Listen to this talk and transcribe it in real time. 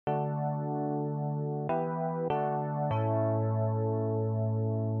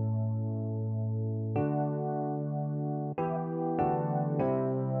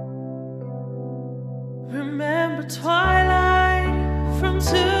Twilight from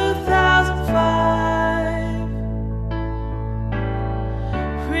 2005.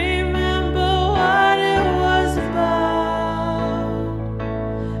 Remember what it was about.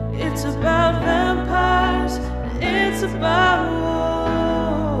 It's about vampires, it's about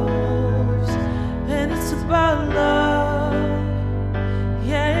wolves, and it's about love.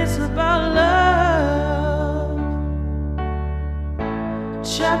 Yeah, it's about love.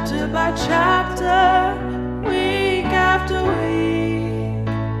 Chapter by chapter, week after week,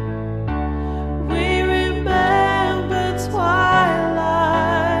 we remember Twilight.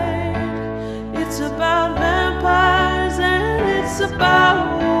 It's about vampires and it's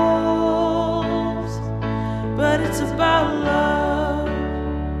about wolves, but it's about love.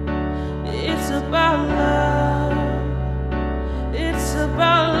 It's about love. It's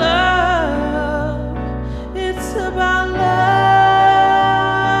about love. It's about love.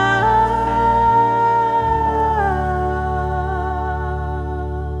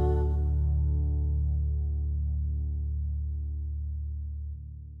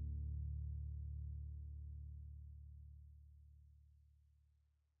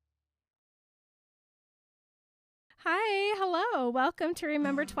 Hi, hello. Welcome to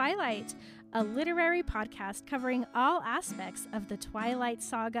Remember Twilight, a literary podcast covering all aspects of the Twilight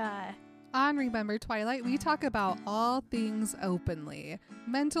Saga. On Remember Twilight, we talk about all things openly: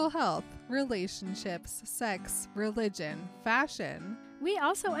 mental health, relationships, sex, religion, fashion. We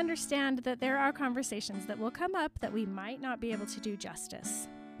also understand that there are conversations that will come up that we might not be able to do justice.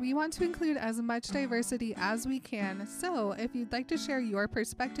 We want to include as much diversity as we can, so if you'd like to share your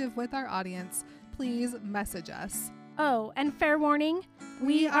perspective with our audience, please message us. Oh, and fair warning,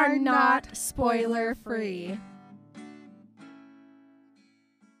 we are not spoiler-free.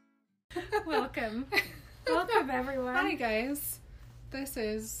 Welcome. Welcome, everyone. Hi, guys. This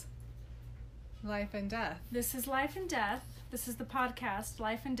is Life and Death. This is Life and Death. This is the podcast,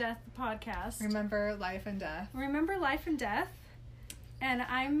 Life and Death, the podcast. Remember Life and Death. Remember Life and Death. And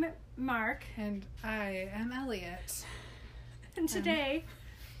I'm Mark. And I am Elliot. And today,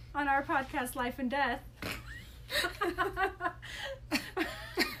 on our podcast, Life and Death...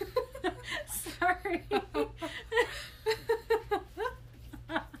 Sorry.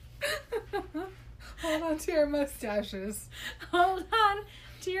 Hold on to your mustaches. Hold on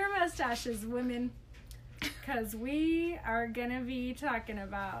to your mustaches, women. Because we are going to be talking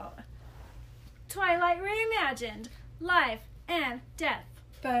about Twilight Reimagined, Life and Death.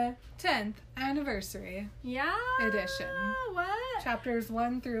 The 10th anniversary Yeah. edition. What? Chapters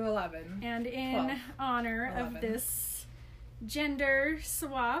 1 through 11. And in 12, honor 11. of this gender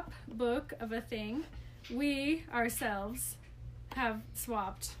swap book of a thing, we ourselves have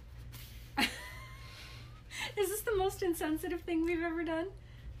swapped. Is this the most insensitive thing we've ever done?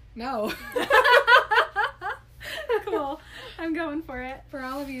 No. Cool. I'm going for it. For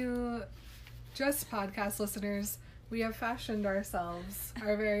all of you just podcast listeners, we have fashioned ourselves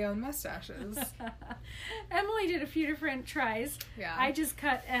our very own mustaches. Emily did a few different tries. Yeah. I just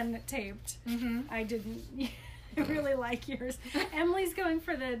cut and taped. Mm-hmm. I didn't really like yours. Emily's going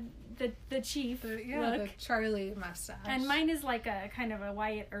for the chief The look. Charlie mustache. And mine is like a kind of a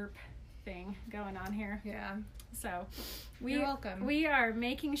Wyatt Earp thing going on here. Yeah. So You're welcome. We are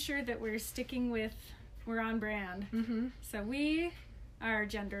making sure that we're on brand. Mm-hmm. So we are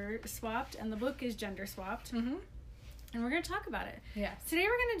gender swapped and the book is gender swapped. Mm-hmm. And we're going to talk about it. Yes. Today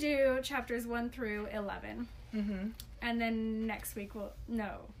we're going to do chapters 1 through 11. Mm-hmm. And then next week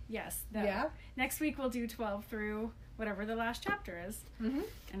next week we'll do 12 through whatever the last chapter is. Mm-hmm.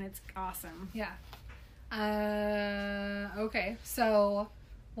 And it's awesome. Yeah. Okay. So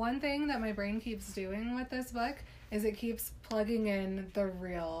one thing that my brain keeps doing with this book is it keeps plugging in the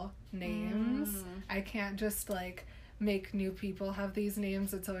real names. I can't just make new people have these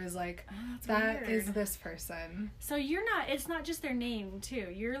names. It's always that weird. is this person. So it's not just their name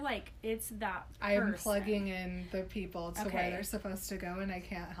too. You're it's that person. I am plugging in the people to Okay. where they're supposed to go, and I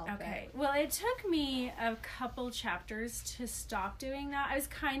can't help Okay. it. Well, it took me a couple chapters to stop doing that. I was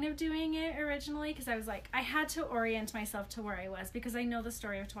kind of doing it originally because I was I had to orient myself to where I was because I know the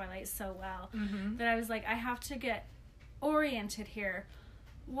story of Twilight so well Mm-hmm. that I was I have to get oriented here.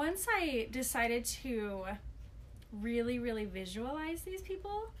 Once I decided to really, really visualize these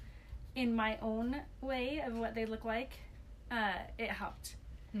people in my own way of what they look like, it helped.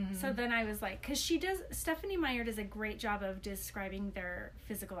 Mm-hmm. So then I was because Stephanie Meyer does a great job of describing their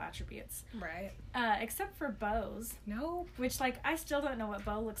physical attributes. Right. Except for Beau's, No. which I still don't know what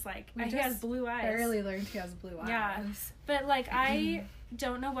Beau looks like. We He just has blue eyes. Barely learned he has blue eyes. Yeah. But I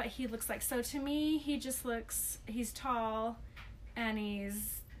don't know what he looks like. So to me, he just he's tall and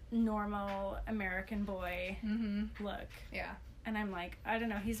he's normal American boy look. Yeah. And I'm like, I don't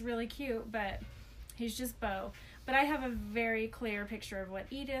know, he's really cute, but he's just Beau. But I have a very clear picture of what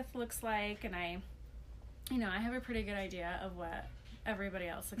Edith looks like, and I have a pretty good idea of what everybody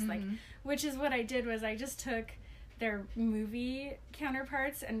else looks like. Which is what I did, was I just took their movie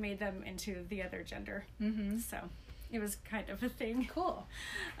counterparts and made them into the other gender. So it was kind of a thing. Cool.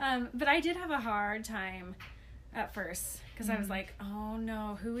 But I did have a hard time at first, because I was like, oh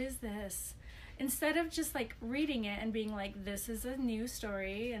no, who is this? Instead of just like reading it and being like, this is a new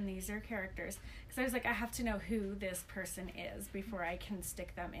story and these are characters, because I was like, I have to know who this person is before I can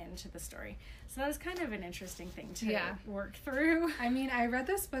stick them into the story. So that was kind of an interesting thing to work through. I mean, I read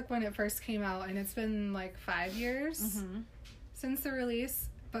this book when it first came out, and it's been like 5 years since the release.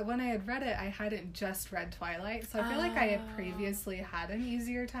 But when I had read it, I hadn't just read Twilight, so I feel like I had previously had an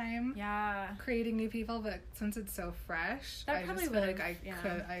easier time creating new people, but since it's so fresh, I just feel like I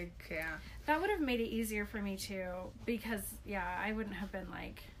can't. That would have made it easier for me too, because I wouldn't have been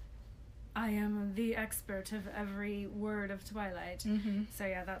like, I am the expert of every word of Twilight. So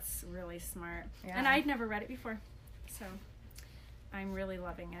that's really smart. And I'd never read it before, so I'm really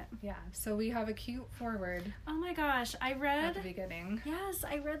loving it. Yeah, so we have a cute foreword. Oh my gosh, I read... at the beginning. Yes,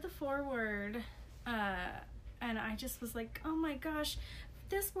 I read the foreword, and I just was like, oh my gosh,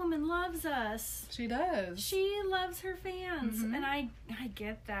 this woman loves us. She does. She loves her fans, and I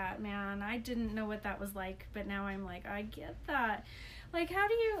get that, man. I didn't know what that was like, but now I'm like, I get that. Like, how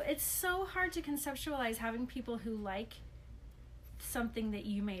do you... It's so hard to conceptualize having people who like something that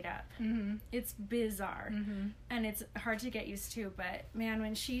you made up. It's bizarre, and it's hard to get used to, but man,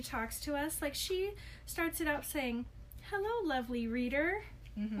 when she talks to us, like, she starts it out saying, hello lovely reader,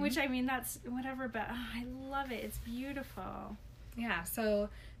 which, I mean, that's whatever, but I love it. It's beautiful. Yeah, so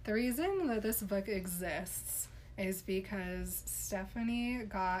the reason that this book exists is because Stephanie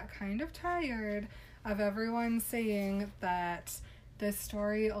got kind of tired of everyone saying that this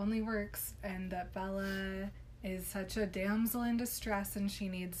story only works and that Bella is such a damsel in distress and she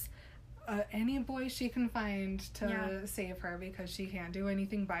needs any boy she can find to save her because she can't do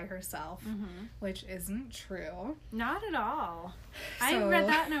anything by herself, which isn't true. Not at all. I read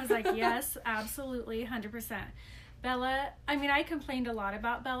that and I was like, yes, absolutely, 100%. Bella, I mean, I complained a lot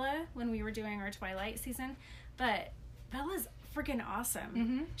about Bella when we were doing our Twilight season, but Bella's freaking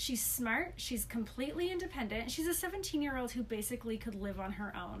awesome. She's smart. She's completely independent. She's a 17-year-old who basically could live on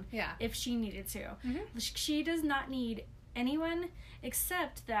her own if she needed to. She does not need anyone,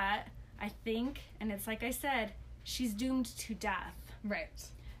 except that I think, and it's like I said, she's doomed to death. Right.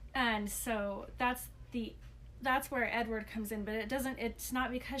 And so that's where Edward comes in, but it's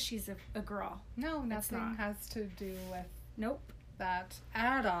not because she's a girl. No, nothing has to do with Nope. that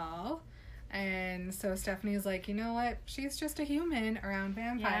at all. And so Stephanie's like, you know what? She's just a human around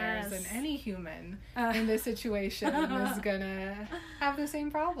vampires, and any human in this situation is gonna have the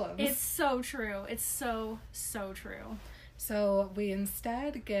same problems. It's so true. It's so, so true. So we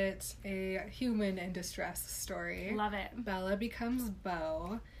instead get a human in distress story. Love it. Bella becomes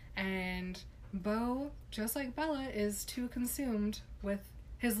Beau, and Beau, just like Bella, is too consumed with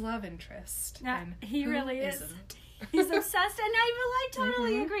his love interest. And he really is. He's obsessed, and I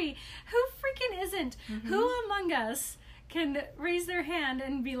totally agree. Who freaking isn't? Who among us can raise their hand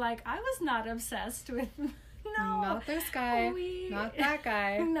and be like, I was not obsessed with... No. Not this guy. Not that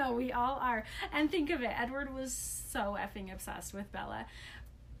guy. No, we all are. And think of it. Edward was so effing obsessed with Bella.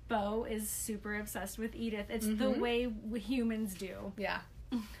 Beau is super obsessed with Edith. It's the way humans do. Yeah.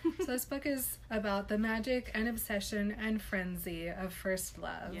 So this book is about the magic and obsession and frenzy of first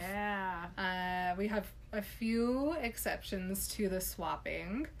love. Yeah. We have a few exceptions to the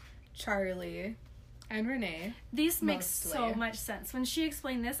swapping. Charlie and Renee. These make so much sense. When she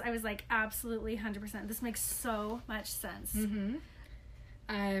explained this, I was like, absolutely 100%. This makes so much sense.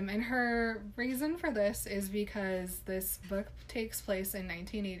 And her reason for this is because this book takes place in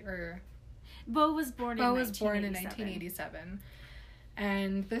 1980, or Beau was born in 1987.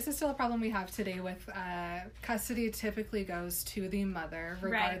 And this is still a problem we have today with custody typically goes to the mother,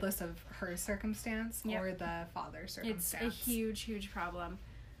 regardless of her circumstance or the father's circumstance. It's a huge, huge problem.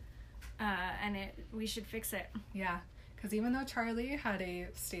 And we should fix it. Yeah, because even though Charlie had a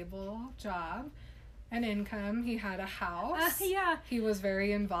stable job, an income, he had a house. He was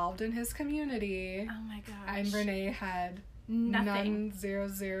very involved in his community. Oh my gosh. And Renee had... Nothing.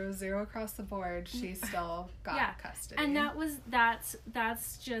 None, 0 across the board. She still got custody. And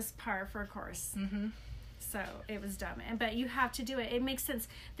that's just par for course. So it was dumb. But you have to do it. It makes sense.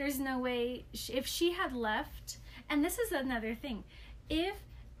 There's no way if she had left. And this is another thing. If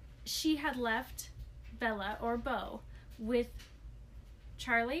she had left Bella or Beau with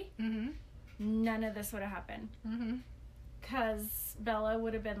Charlie, Mm-hmm. none of this would have happened. Mm-hmm. Because Bella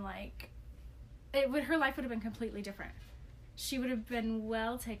would have been like, her life would have been completely different. She would have been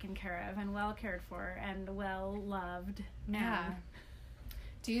well taken care of and well cared for and well loved. Yeah. And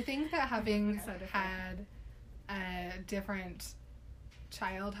Do you think that having So different. had a different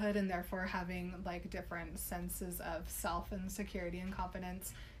childhood and therefore having like different senses of self and security and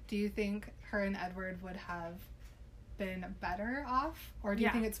confidence, do you think her and Edward would have been better off, or do you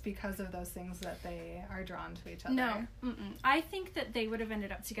Yeah. think it's because of those things that they are drawn to each other? No. Mm-mm. I think that they would have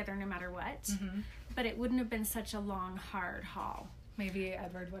ended up together no matter what, Mm-hmm. but it wouldn't have been such a long, hard haul. Maybe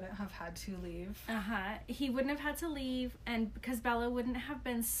Edward wouldn't have had to leave. He wouldn't have had to leave, and because Bella wouldn't have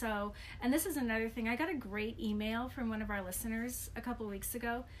been so. And this is another thing. I got a great email from one of our listeners a couple weeks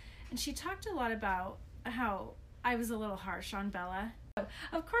ago, and she talked a lot about how I was a little harsh on Bella.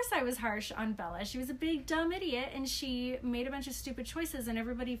 Of course I was harsh on Bella. She was a big dumb idiot, and she made a bunch of stupid choices, and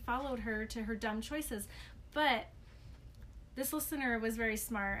everybody followed her to her dumb choices. But this listener was very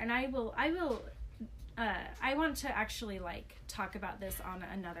smart, and I want to actually like talk about this on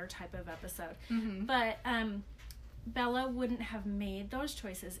another type of episode. Mm-hmm. But Bella wouldn't have made those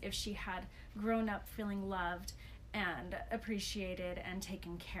choices if she had grown up feeling loved and appreciated and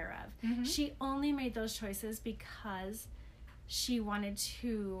taken care of. Mm-hmm. She only made those choices because she wanted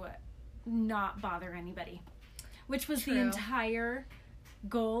to not bother anybody, which was the True. entire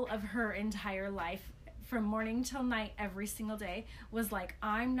goal of her entire life. From morning till night, every single day, was like,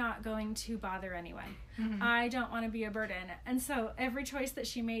 I'm not going to bother anyone. Mm-hmm. I don't want to be a burden. And so every choice that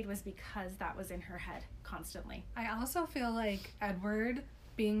she made was because that was in her head constantly. I also feel like Edward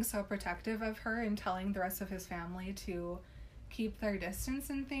being so protective of her and telling the rest of his family to keep their distance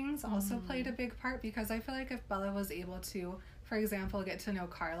and things also played a big part, because I feel like if Bella was able to, for example, get to know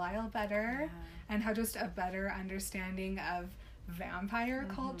Carlisle better and have just a better understanding of vampire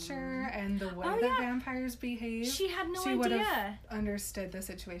culture and the way that vampires behave, She had no she would idea. have understood the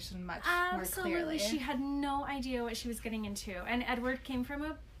situation much more Absolutely. clearly. She had no idea what she was getting into. And Edward came from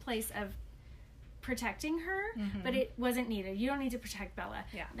a place of protecting her, but it wasn't needed. You don't need to protect Bella.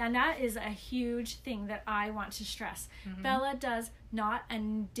 Yeah. And that is a huge thing that I want to stress. Bella does not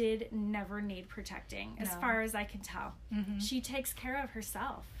and did never need protecting, as No. far as I can tell. Mm-hmm. She takes care of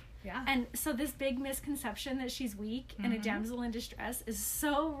herself. Yeah. And so this big misconception that she's weak and a damsel in distress is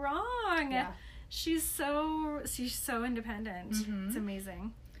so wrong. Yeah. She's so independent. It's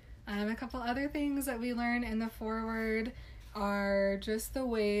amazing. A couple other things that we learn in the foreword are just the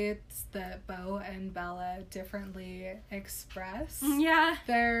ways that Beau and Bella differently express Yeah.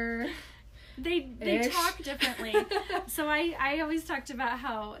 their They Ish. talk differently. So I always talked about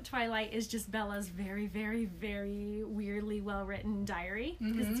how Twilight is just Bella's very, very, very weirdly well-written diary,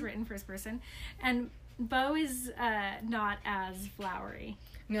 because it's written first person. And Beau is not as flowery.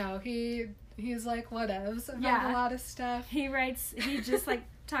 No, he's like whatevs about Yeah. a lot of stuff. He just like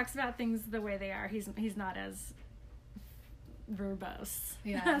talks about things the way they are. He's not as verbose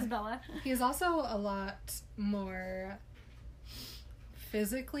as Bella. He's also a lot more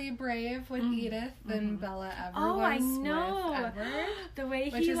physically brave with Edith than Bella ever Oh, was I know. with Edward. The way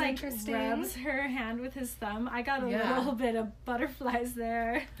Which he is like interesting. rubs her hand with his thumb, I got a Yeah. little bit of butterflies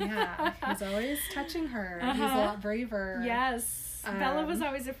there. Yeah, he's always touching her. He's a Uh-huh. lot braver. Yes. Bella was Um,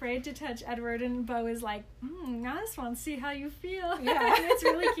 always afraid to touch Edward, and Beau is like, I just want to see how you feel. Yeah. It's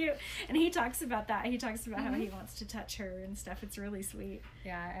really cute. And he talks about that. He talks about how he wants to touch her and stuff. It's really sweet.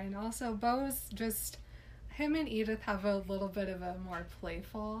 Yeah, and also Beau's just, him and Edith have a little bit of a more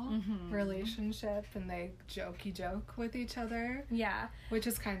playful relationship, and they jokey joke with each other, Yeah. which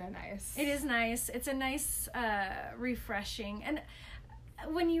is kind of nice. It is nice. It's a nice, refreshing. And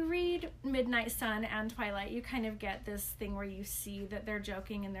when you read Midnight Sun and Twilight, you kind of get this thing where you see that they're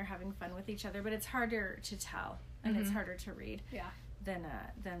joking and they're having fun with each other, but it's harder to tell and it's harder to read Yeah. than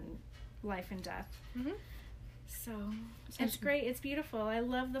Life and Death. Mhm. So it's great. It's beautiful. I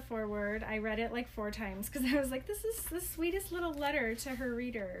love the foreword. I read it like 4 times because I was like, this is the sweetest little letter to her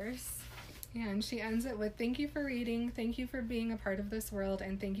readers. Yeah, and she ends it with, "Thank you for reading, thank you for being a part of this world,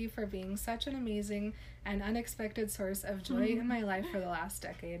 and thank you for being such an amazing and unexpected source of joy in my life for the last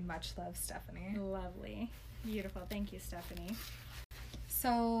decade. Much love, Stephanie." Lovely. Beautiful. Thank you, Stephanie.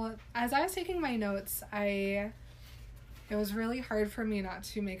 So, as I was taking my notes, it was really hard for me not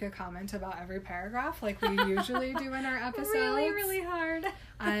to make a comment about every paragraph like we usually do in our episodes. Really, really hard.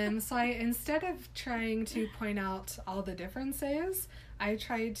 So instead of trying to point out all the differences, I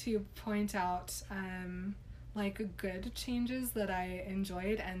tried to point out like good changes that I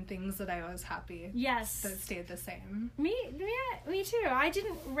enjoyed and things that I was happy Yes. that stayed the same. Me too. I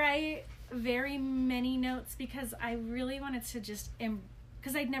didn't write very many notes because I really wanted to just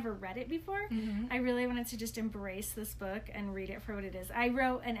because I'd never read it before. Mm-hmm. I really wanted to just embrace this book and read it for what it is. I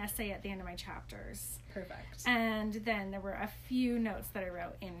wrote an essay at the end of my chapters. Perfect. And then there were a few notes that I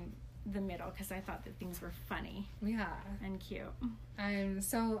wrote in the middle because I thought that things were funny Yeah. and cute.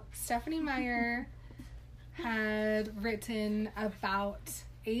 So Stephenie Meyer had written about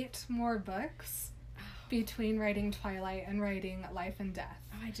 8 more books between writing Twilight and writing Life and Death.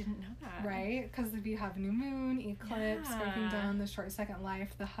 Oh, I didn't know that. Right? Because if you have New Moon, Eclipse, Yeah. Breaking Dawn, The Short Second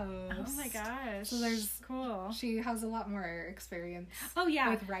Life, The Host. Oh my gosh. So there's cool. She has a lot more experience Oh yeah.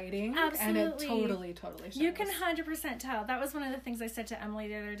 with writing. Absolutely. And it totally shows. You can 100% tell. That was one of the things I said to Emily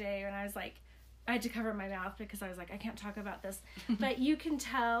the other day when I was like, I had to cover my mouth because I was like, I can't talk about this. But you can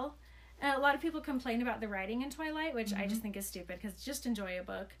tell. A lot of people complain about the writing in Twilight, which I just think is stupid because just enjoy a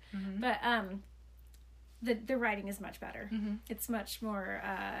book. Mm-hmm. But the writing is much better. Mm-hmm. It's much more.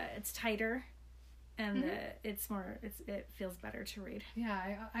 It's tighter, and it feels better to read.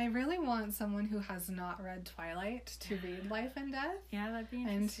 Yeah, I really want someone who has not read Twilight to read Life and Death Yeah, that'd be and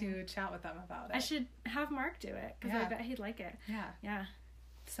interesting. to chat with them about it. I should have Mark do it because I Yeah. bet he'd like it. Yeah. Yeah.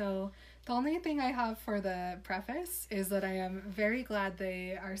 So the only thing I have for the preface is that I am very glad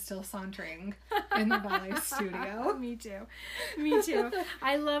they are still sauntering in the ballet studio. Me too. Me too.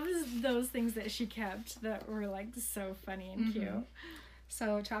 I love those things that she kept that were like so funny and cute.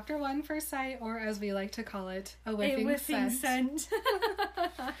 So chapter 1, First Sight, or as we like to call it, A A Whiffing, whiffing Scent.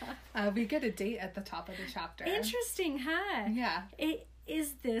 scent. We get a date at the top of the chapter. Interesting, huh? Yeah,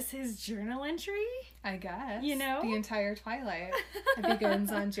 Is this his journal entry? I guess. You know? The entire Twilight. It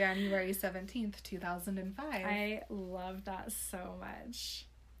begins on January 17th, 2005. I love that so much.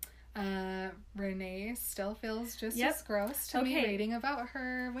 Renee still feels just Yep. as gross to me Okay. reading about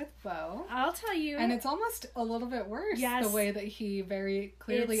her with Beau. I'll tell you. And it's almost a little bit worse Yes. the way that he very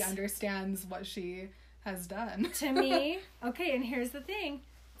clearly It's- understands what she has done. to me, okay, and here's the thing.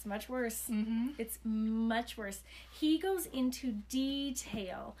 It's much worse. Mm-hmm. It's much worse. He goes into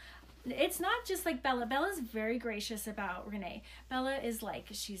detail. It's not just like Bella. Bella's very gracious about Renee. Bella is like,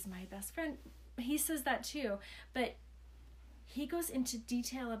 she's my best friend. He says that too. But he goes into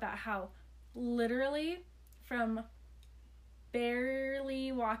detail about how literally from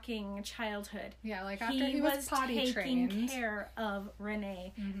barely walking childhood, Yeah, like after he was potty taking trained. care of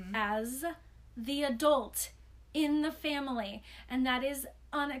Renee Mhm. as the adult in the family, and that is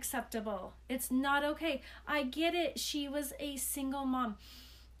unacceptable. It's not okay. I get it. She was a single mom.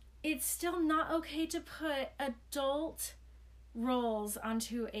 It's still not okay to put adult roles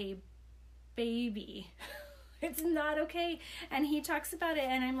onto a baby. It's not okay. And he talks about it,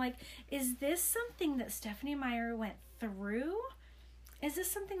 and I'm like, is this something that Stephenie Meyer went through? Is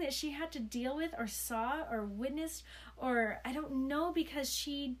this something that she had to deal with or saw or witnessed? Or I don't know, because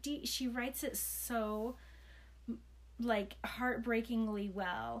she writes it so like heartbreakingly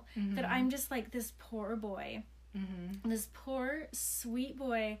well that I'm just like, this poor boy. Mm-hmm. This poor sweet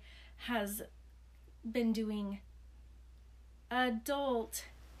boy has been doing adult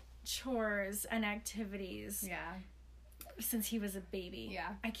chores and activities Yeah. since he was a baby.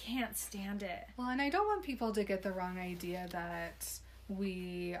 Yeah. I can't stand it. Well, and I don't want people to get the wrong idea that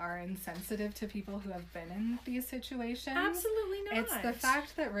we are insensitive to people who have been in these situations. Absolutely not. It's the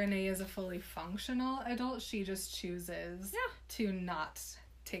fact that Renee is a fully functional adult. She just chooses to not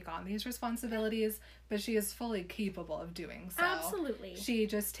take on these responsibilities, but she is fully capable of doing so. Absolutely. She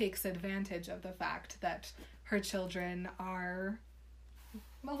just takes advantage of the fact that her children are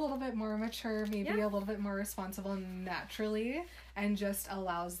a little bit more mature, maybe a little bit more responsible naturally, and just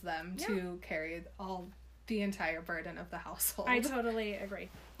allows them to carry the entire burden of the household. I totally agree.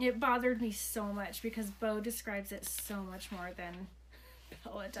 It bothered me so much because Beau describes it so much more than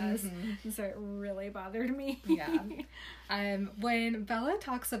Bella does. And so it really bothered me. Yeah. When Bella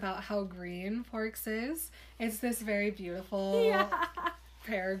talks about how green Forks is, it's this very beautiful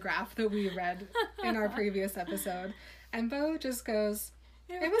paragraph that we read in our previous episode. And Beau just goes,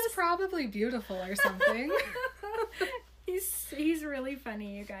 it was probably beautiful or something. He's really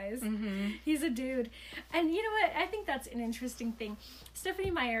funny, you guys. He's a dude. And you know what? I think that's an interesting thing.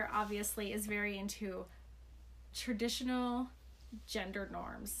 Stephenie Meyer obviously is very into traditional gender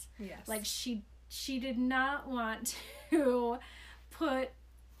norms. Yes. Like she did not want to put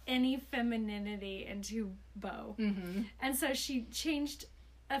any femininity into Beau. And so she changed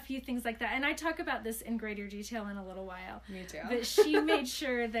a few things like that. And I talk about this in greater detail in a little while. Me too. But she made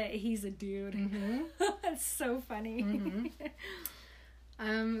sure that he's a dude. That's so funny.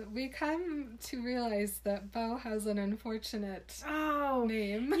 We come to realize that Beau has an unfortunate Oh,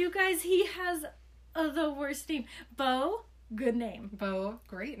 name. you guys, he has the worst name. Beau, good name. Beau,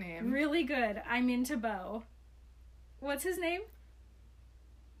 great name. Really good. I'm into Beau. What's his name?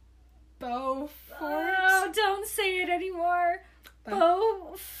 Beaufort. Oh, don't say it anymore.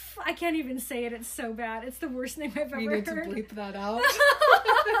 I can't even say it. It's so bad. It's the worst name I've ever heard. We need to bleep that out.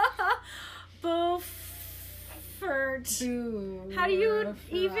 Beaufort. How do you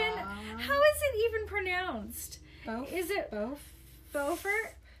even? How is it even pronounced? Is it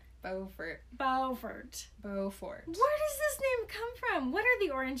Beaufort? Beaufort. Beaufort. Beaufort. Where does this name come from? What are the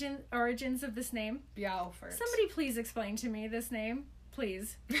origins of this name? Beaufort. Somebody please explain to me this name.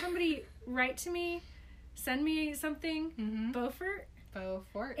 Please. Somebody write to me. Send me something. Mm-hmm. Beaufort?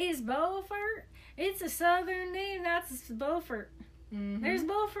 Beaufort. Is Beaufort? It's a southern name. That's Beaufort. Mm-hmm. There's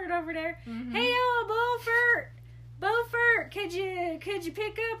Beaufort over there. Mm-hmm. Hey, Beaufort! Beaufort, could you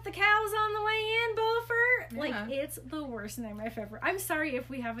pick up the cows on the way in, Beaufort? Yeah. Like, it's the worst name I've ever. I'm sorry if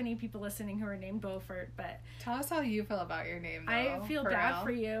we have any people listening who are named Beaufort, but Tell us how you feel about your name, though. I feel bad real.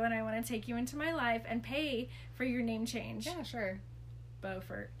 for you, and I want to take you into my life and pay for your name change. Yeah, sure.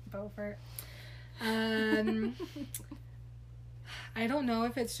 Beaufort. I don't know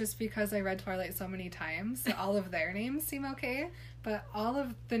if it's just because I read Twilight so many times, so all of their names seem okay, but all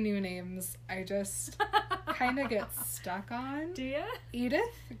of the new names I just kind of get stuck on. Do ya? Edith,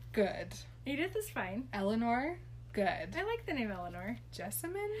 good. Edith is fine. Eleanor, good. I like the name Eleanor.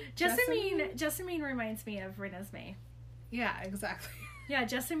 Jessamine? Reminds me of Renesmee. Yeah, exactly. Yeah,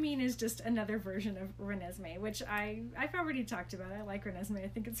 Jessamine is just another version of Renesmee, which I've already talked about. I like Renesmee. I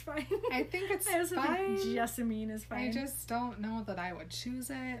think it's fine. I think it's I also fine. think Jessamine is fine. I just don't know that I would choose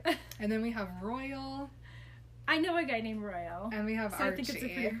it. And then we have Royal. I know a guy named Royal. And we have so Archie. I think it's a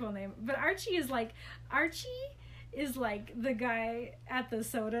pretty cool name. But Archie is like the guy at the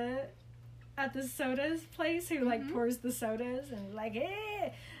sodas place who like pours the sodas and like,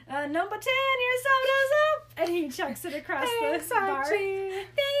 hey, number 10, your soda's up, and he chucks it across the bar. Archie.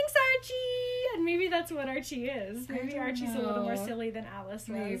 Thanks, Archie. And maybe that's what Archie is. Maybe Archie's a little more know. silly than Alice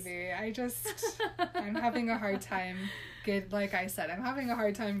was. Maybe. I'm having a hard time I'm having a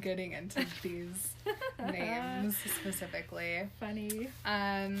hard time getting into these names specifically. Funny.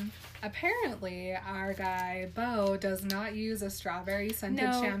 Apparently our guy Beau does not use a strawberry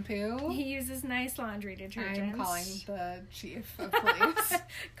scented shampoo. He uses nice laundry detergent. I'm calling the chief of police.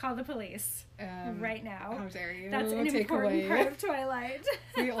 Call the police right now. How dare you? That's an important part of Twilight.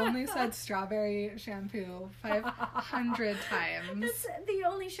 We only said strawberry shampoo 500 times. That's the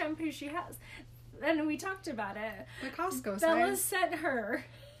only shampoo she has. And we talked about it. The Costco Bella size. sent her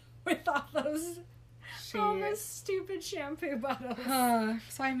with all those stupid shampoo bottles.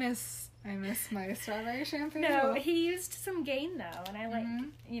 So I miss my strawberry shampoo. No, he used some Gain though, and I like,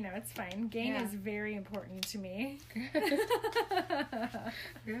 it's fine. Gain is very important to me. Good.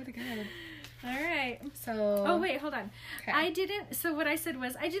 All right. So. Oh wait, hold on. Okay. So what I said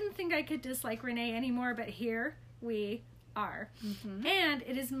was I didn't think I could dislike Renee anymore, but here we are. Mm-hmm. And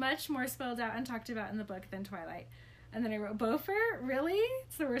it is much more spelled out and talked about in the book than Twilight. And then I wrote, Beaufort? Really?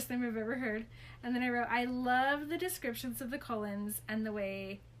 It's the worst name I've ever heard. And then I wrote, I love the descriptions of the Cullens and the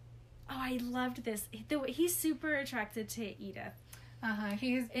way... Oh, I loved this. He's super attracted to Edith.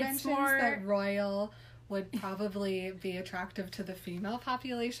 He mentions that Royal would probably be attractive to the female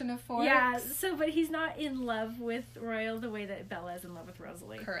population of Forks. Yeah, but he's not in love with Royal the way that Bella is in love with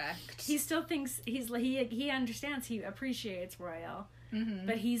Rosalie. Correct. He still thinks he understands, he appreciates Royal,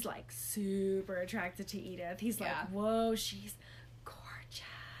 but he's like super attracted to Edith. He's like, whoa, she's gorgeous.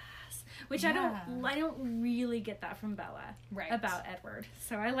 Which I don't really get that from Bella about Edward.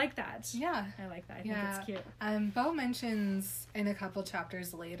 So I like that. Yeah. I like that. I think it's cute. Beau mentions in a couple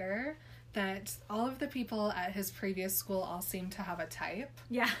chapters later that all of the people at his previous school all seemed to have a type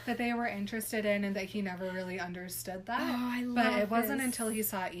that they were interested in, and that he never really understood that. Oh, I love But it wasn't until he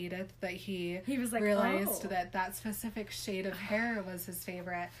saw Edith that he was like, realized that specific shade of hair was his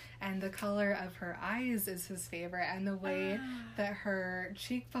favorite, and the color of her eyes is his favorite, and the way that her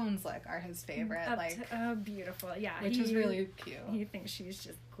cheekbones look are his favorite. Beautiful. Yeah. Which is really cute. He thinks she's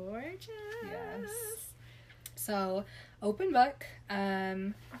just gorgeous. Yes. So, open book.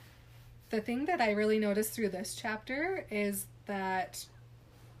 The thing that I really noticed through this chapter is that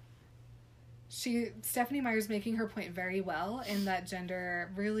Stephenie Meyer's making her point very well in that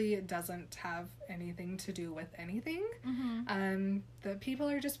gender really doesn't have anything to do with anything. Mm-hmm. That people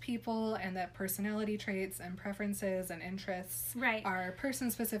are just people, and that personality traits and preferences and interests are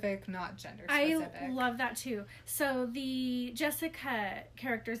person-specific, not gender-specific. I love that too. So the Jessica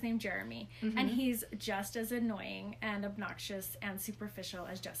character is named Jeremy, and he's just as annoying and obnoxious and superficial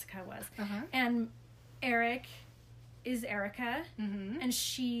as Jessica was. And Eric is Erica, and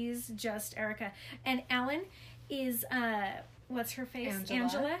she's just Erica. And Alan is what's her face?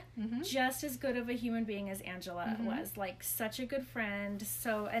 Angela. Mm-hmm. Just as good of a human being as Angela was. Like, such a good friend.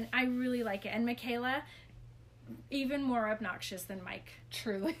 So, and I really like it. And Michaela, even more obnoxious than Mike.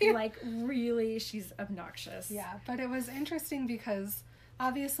 Truly. Like, really, she's obnoxious. Yeah, but it was interesting because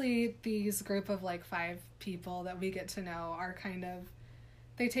obviously these group of like 5 people that we get to know are kind of,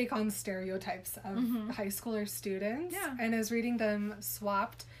 they take on stereotypes of high schooler students. Yeah. And as reading them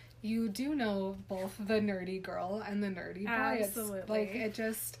swapped, you do know both the nerdy girl and the nerdy boy. Absolutely. It's like, it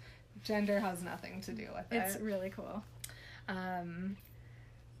just, gender has nothing to do with it. It's really cool.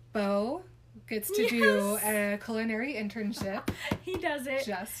 Bo gets to do a culinary internship. He does it.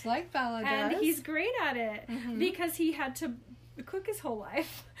 Just like Bella does. And he's great at it because he had to cook his whole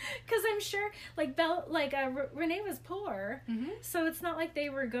life. Because I'm sure, like, Renee was poor, so it's not like they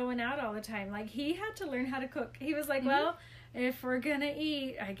were going out all the time. Like, he had to learn how to cook. He was like, well, if we're gonna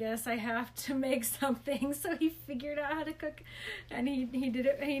eat, I guess I have to make something. So he figured out how to cook, and he did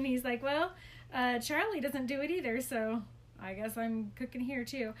it. And he's like, well, Charlie doesn't do it either, so I guess I'm cooking here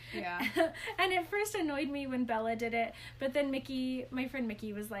too. Yeah. And it first annoyed me when Bella did it, but then my friend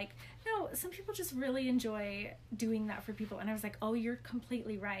Mickey was like, no, some people just really enjoy doing that for people. And I was like, oh, you're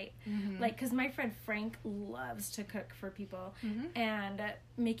completely right. Like, because my friend Frank loves to cook for people, and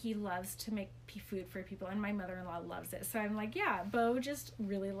Mickey loves to make food for people, and my mother-in-law loves it. So I'm like, yeah, Bo just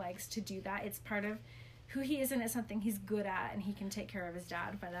really likes to do that. It's part of who he is, and it's something he's good at, and he can take care of his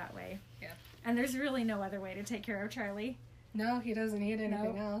dad by that way. Yeah. And there's really no other way to take care of Charlie. No, he doesn't need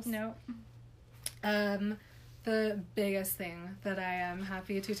anything else. No. The biggest thing that I am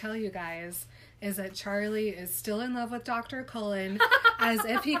happy to tell you guys is that Charlie is still in love with Dr. Cullen as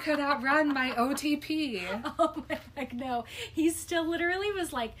if he could outrun my OTP. Oh my heck, no. He still literally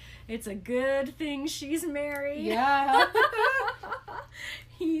was like, it's a good thing she's married. Yeah.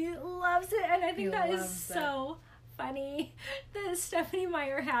 He loves it, and I think He that is loves so funny that Stephanie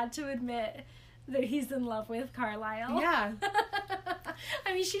Meyer had to admit that he's in love with Carlisle. Yeah.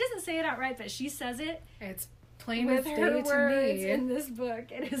 I mean, she doesn't say it outright, but she says it It's plain with as day her to words me. in this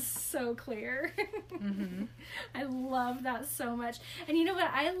book. It is so clear. I love that so much. And you know what?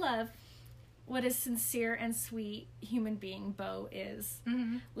 I love what a sincere and sweet human being Bo is.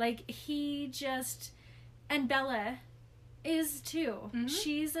 Like, he just... And Bella is too.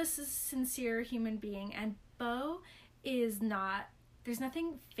 She's a sincere human being, and Bo is not... There's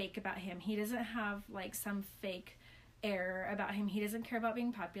nothing fake about him. He doesn't have, like, some fake air about him. He doesn't care about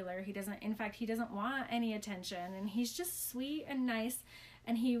being popular. He doesn't want any attention. And he's just sweet and nice,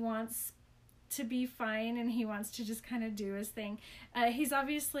 and he wants to be fine, and he wants to just kind of do his thing. He's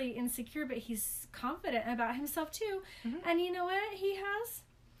obviously insecure, but he's confident about himself, too. And you know what he's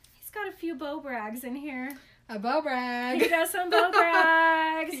got a few Bo brags in here. A Bo brag. He does some Bo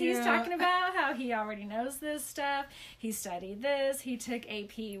brags. He's Yeah. talking about how he already knows this stuff. He studied this. He took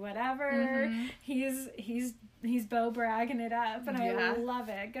AP whatever. He's Bo bragging it up, and I love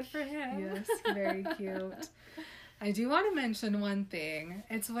it. Good for him. Yes, very cute. I do want to mention one thing.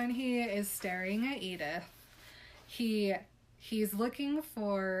 It's when he is staring at Edith. He's looking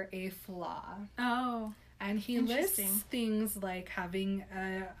for a flaw. Oh. And he lists Interesting. things like having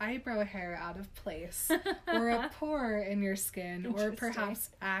eyebrow hair out of place, or a pore in your skin, or Interesting. perhaps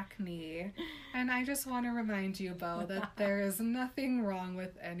acne. And I just want to remind you, Bo, that there is nothing wrong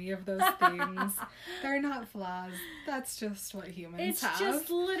with any of those things. They're not flaws. That's just what humans It's have. just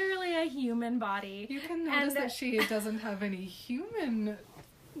literally a human body. You can notice And- that she doesn't have any human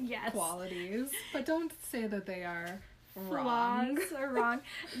Yes. qualities, but don't say that they are wrong. Flaws are wrong.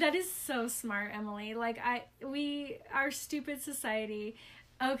 That is so smart, Emily. Like, our stupid society.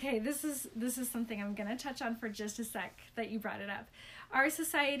 Okay, this is something I'm gonna touch on for just a sec that you brought it up. Our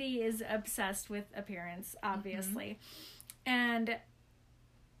society is obsessed with appearance, obviously, and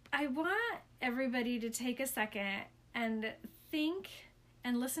I want everybody to take a second and think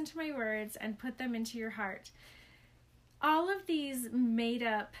and listen to my words and put them into your heart. All of these made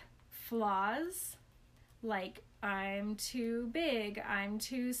up flaws, like I'm too big, I'm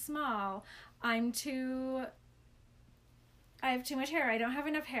too small, I have too much hair, I don't have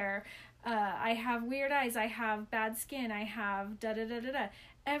enough hair, I have weird eyes, I have bad skin, I have da-da-da-da-da.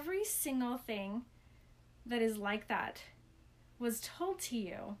 Every single thing that is like that was told to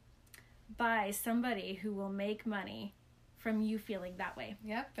you by somebody who will make money from you feeling that way.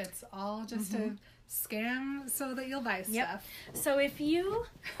 Yep, it's all just a scam so that you'll buy stuff. So if you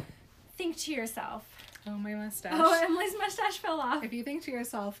think to yourself, Oh, my mustache. oh, Emily's mustache fell off. If you think to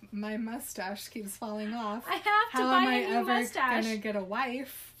yourself, my mustache keeps falling off. I have to How buy am I a new ever mustache. gonna get a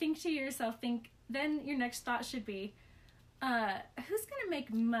wife? Think to yourself, then your next thought should be, who's gonna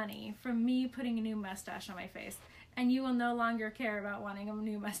make money from me putting a new mustache on my face? and you will no longer care about wanting a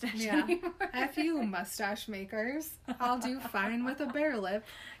new mustache Yeah. anymore. F you, mustache makers. I'll do fine with a bare lip.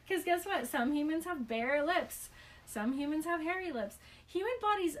 Because guess what? Some humans have bare lips. Some humans have hairy lips. Human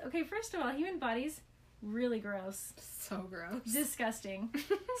bodies, okay, first of all, human bodies, really gross. So gross. Disgusting.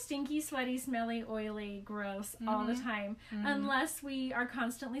 Stinky, sweaty, smelly, oily, gross all the time. Unless we are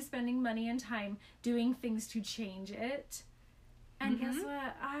constantly spending money and time doing things to change it. And guess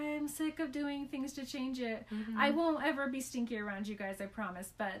what? I'm sick of doing things to change it. I won't ever be stinky around you guys, I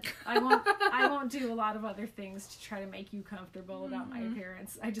promise. But I won't do a lot of other things to try to make you comfortable about my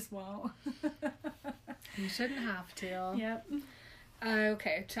appearance. I just won't. You shouldn't have to. Yep.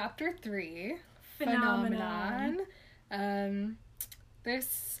 Okay, chapter 3. Phenomenon.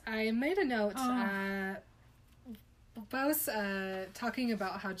 This, I made a note, Bo's talking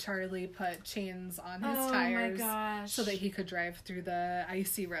about how Charlie put chains on his tires my gosh. so that he could drive through the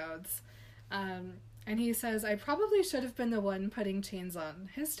icy roads. And he says, I probably should have been the one putting chains on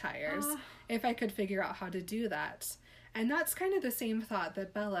his tires if I could figure out how to do that. And that's kind of the same thought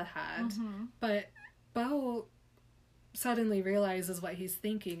that Bella had. But Bo suddenly realizes what he's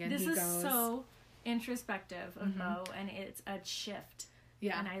thinking, and this he is goes... so introspective of Bo, and it's a shift.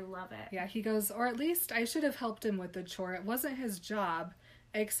 Yeah. And I love it. Yeah, he goes, or at least I should have helped him with the chore. It wasn't his job,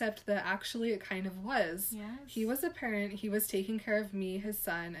 except that actually it kind of was. Yes. He was a parent, he was taking care of me, his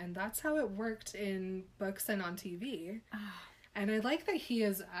son, and that's how it worked in books and on TV. And I like that he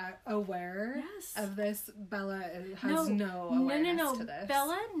is aware of this. Bella has no awareness to this.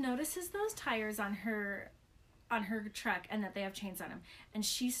 Bella notices those tires on her truck and that they have chains on them, and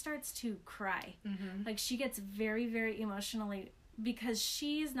she starts to cry. Like, she gets very, very emotionally, because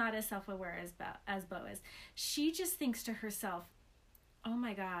she's not as self-aware as Bo is. She just thinks to herself, oh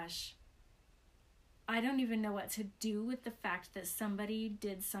my gosh, I don't even know what to do with the fact that somebody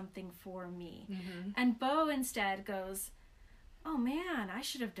did something for me. And Bo instead goes, oh man, I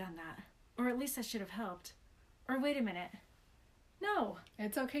should have done that, or at least I should have helped, or wait a minute, no,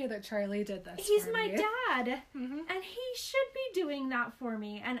 it's okay that Charlie did this. He's for my me. dad, and he should be doing that for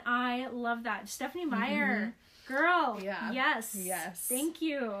me, and I love that. Stephenie Meyer, girl, yes, thank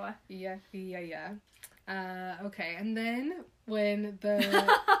you. Yeah. Okay, and then when the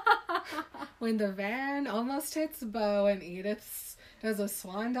van almost hits Bo and Edith does a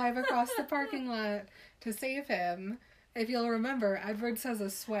swan dive across the parking lot to save him. If you'll remember, Edward says a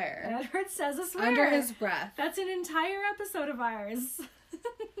swear. Edward says a swear. Under his breath. That's an entire episode of ours.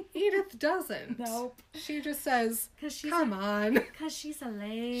 Edith doesn't. Nope. She just says, come on. Because she's a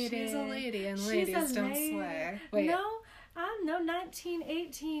lady. She's a lady, and ladies don't swear. Wait. No, I'm no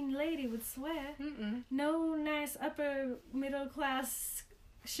 1918 lady would swear. No nice upper middle class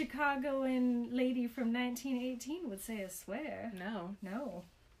Chicagoan lady from 1918 would say a swear. No.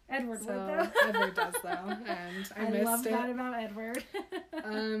 Edward would, though. Edward does, though, and I missed love it. that about Edward.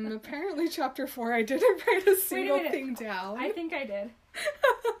 Apparently chapter 4 I didn't write a single thing down. I think I did.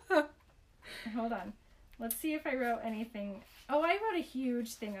 Hold on. Let's see if I wrote anything. Oh, I wrote a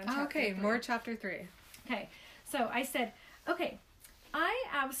huge thing on chapter 3. More chapter 3. Okay, so I said, okay, I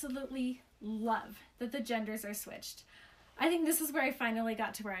absolutely love that the genders are switched. I think this is where I finally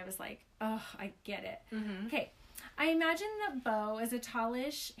got to where I was like, oh, I get it. Okay. I imagine that Bo is a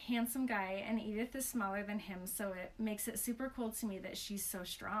tallish, handsome guy, and Edith is smaller than him, so it makes it super cool to me that she's so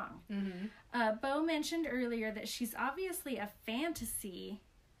strong. Bo mentioned earlier that she's obviously a fantasy,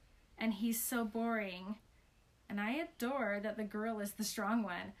 and he's so boring, and I adore that the girl is the strong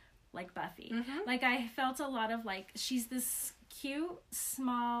one, like Buffy. Like, I felt a lot of, like, she's this cute,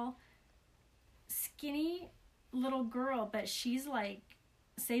 small, skinny little girl, but she's, like,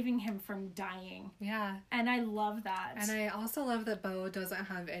 saving him from dying. Yeah. And I love that. And I also love that Bo doesn't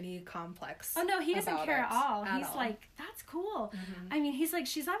have any complex. Oh, no, he doesn't care at all. He's all. like, that's cool. I mean, he's like,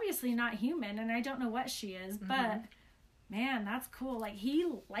 she's obviously not human, and I don't know what she is, but man, that's cool. Like, he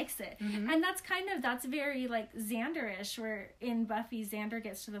likes it. And that's very, like, Xander-ish, where in Buffy, Xander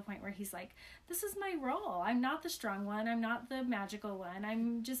gets to the point where he's like, this is my role. I'm not the strong one. I'm not the magical one.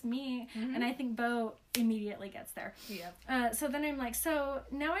 I'm just me. And I think Bo immediately gets there. Yeah. So then I'm like, so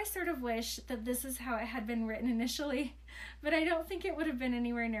now I sort of wish that this is how it had been written initially, but I don't think it would have been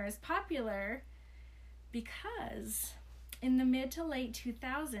anywhere near as popular, because in the mid to late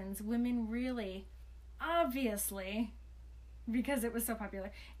 2000s, women really, obviously, because it was so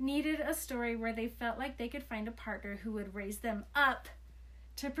popular, needed a story where they felt like they could find a partner who would raise them up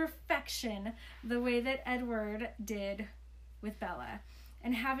to perfection the way that Edward did with Bella.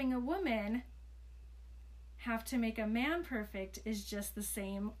 And having a woman have to make a man perfect is just the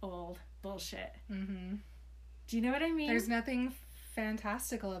same old bullshit. Do you know what I mean? There's nothing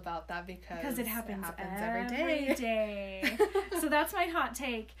fantastical about that because it happens every day. So that's my hot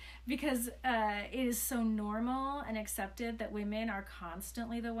take, because it is so normal and accepted that women are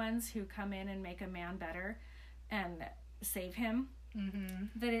constantly the ones who come in and make a man better and save him. Mm-hmm.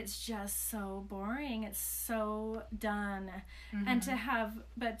 That it's just so boring. It's so done. Mm-hmm. And to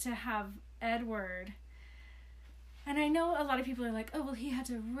have Edward, and I know a lot of people are like, oh well, he had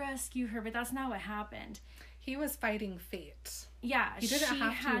to rescue her, but that's not what happened. He was fighting fate. Yeah, he didn't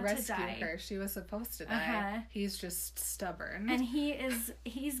have to rescue her. She was supposed to die. He's just stubborn, and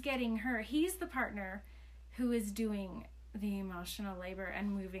he's getting her. He's the partner who is doing the emotional labor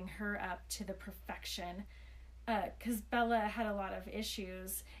and moving her up to the perfection. Because Bella had a lot of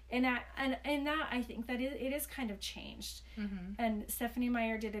issues, and that I think that it is kind of changed. Mm-hmm. And Stephenie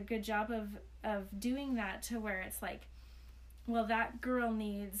Meyer did a good job of doing that, to where it's like, well, that girl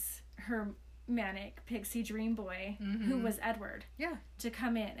needs her manic pixie dream boy, mm-hmm. who was Edward, to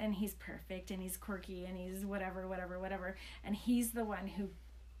come in, and he's perfect and he's quirky and he's whatever, and he's the one who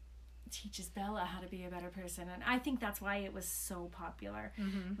teaches Bella how to be a better person. And I think that's why it was so popular,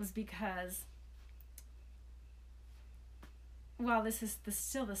 mm-hmm. was because while this is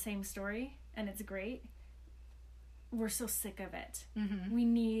still the same story and it's great, we're so sick of it. Mm-hmm. We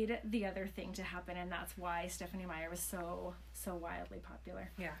need the other thing to happen, and that's why Stephenie Meyer was so wildly popular.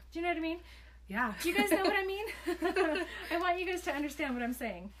 Yeah. Do you know what I mean? Yeah. Do you guys know what I mean? I want you guys to understand what I'm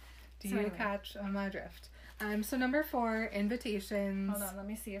saying. Do you catch my drift? So number 4, invitations. Hold on, let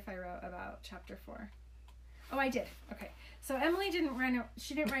me see if I wrote about chapter 4. Oh, I did. Okay. So Emily didn't write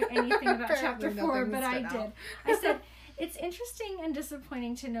anything about chapter 4, but I did. I said, it's interesting and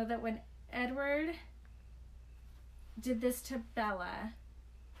disappointing to know that when Edward did this to Bella.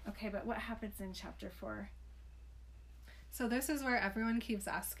 Okay, but what happens in chapter 4? So this is where everyone keeps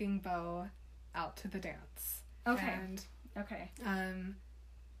asking Beau out to the dance. Okay.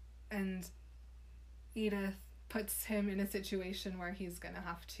 And Edith puts him in a situation where he's gonna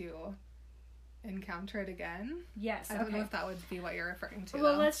have to encounter it again. Yes. I don't know if that would be what you're referring to.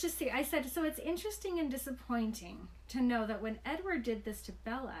 Well, let's just see. I said, so it's interesting and disappointing to know that when Edward did this to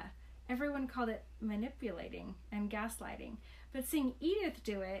Bella, everyone called it manipulating and gaslighting. But seeing Edith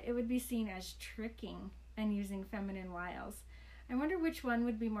do it, it would be seen as tricking and using feminine wiles. I wonder which one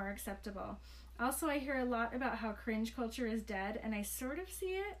would be more acceptable. Also, I hear a lot about how cringe culture is dead, and I sort of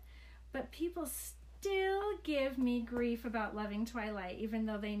see it, but people still give me grief about loving Twilight, even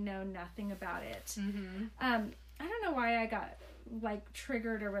though they know nothing about it. Mm-hmm. I don't know why I got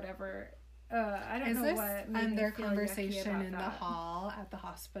triggered or whatever. I don't know what made and me their feel conversation in that. the hall at the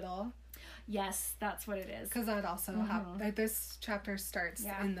hospital. Yes, that's what it is. Because that also happened. This chapter starts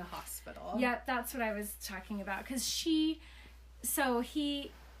in the hospital. Yeah, that's what I was talking about. Because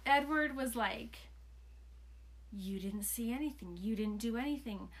Edward was like, you didn't see anything. You didn't do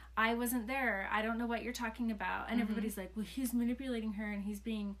anything. I wasn't there. I don't know what you're talking about. And everybody's like, well, he's manipulating her and he's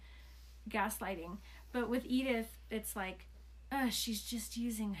being gaslighting. But with Edith, it's like, she's just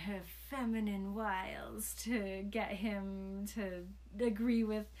using her feminine wiles to get him to agree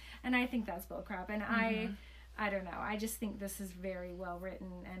with, and I think that's bullcrap. And I don't know. I just think this is very well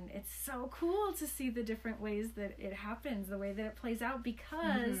written, and it's so cool to see the different ways that it happens, the way that it plays out,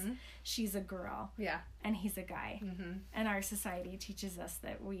 because she's a girl, and he's a guy, and our society teaches us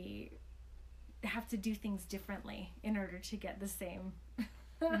that we have to do things differently in order to get the same,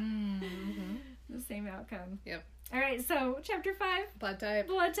 the same outcome. Yep. All right, so chapter 5. Blood type.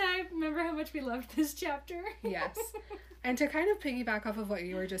 Blood type. Remember how much we loved this chapter? Yes. And to kind of piggyback off of what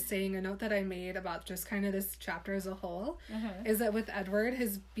you were just saying, a note that I made about just kind of this chapter as a whole is that with Edward,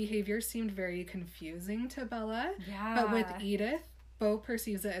 his behavior seemed very confusing to Bella. Yeah. But with Edith, Beau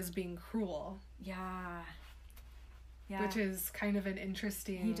perceives it as being cruel. Yeah. Which is kind of an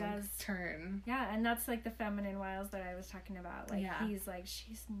interesting turn. Yeah, and that's like the feminine wiles that I was talking about. Like, he's like,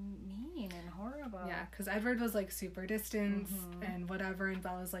 she's mean and horrible. Yeah, because Edward was like super distant and whatever, and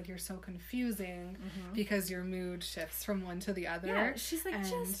Bella's like, you're so confusing because your mood shifts from one to the other. Yeah, she's like,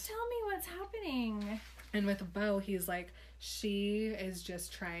 just tell me what's happening. And with Beau, he's like, she is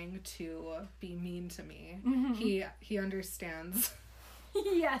just trying to be mean to me. He understands.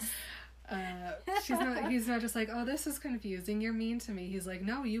 Yes. He's not just like, oh, this is confusing, you're mean to me. He's like,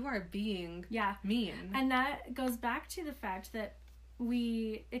 no, you are being mean. And that goes back to the fact that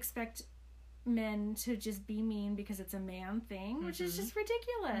we expect men to just be mean because it's a man thing, which is just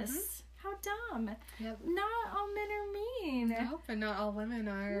ridiculous. How dumb. Yep. Not all men are mean. Nope, and not all women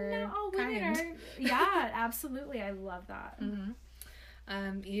are Not all women are. Yeah, absolutely. I love that.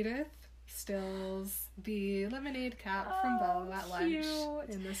 Edith steals the lemonade cap from Bo at lunch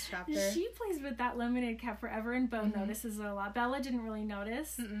in this chapter. She plays with that lemonade cap forever, and Bo notices it a lot. Bella didn't really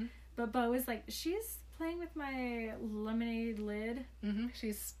notice, but Bo is like, she's playing with my lemonade lid.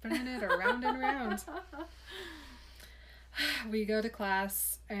 She's spinning it around and around. We go to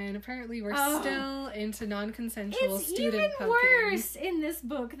class, and apparently we're still into non-consensual student poking. It's even worse in this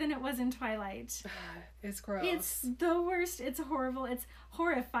book than it was in Twilight. It's gross. It's the worst. It's horrible. It's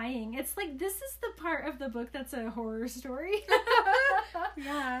horrifying. It's like, this is the part of the book that's a horror story.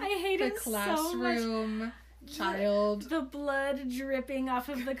 Yeah. I hate it so much. The classroom child. The blood dripping off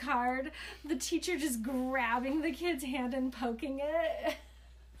of the card. The teacher just grabbing the kid's hand and poking it.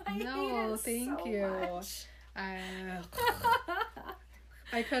 I hate it thank so you. Much. I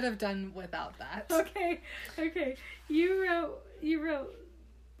could have done without that. Okay. You wrote,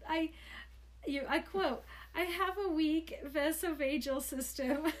 I quote, I have a weak vasovagal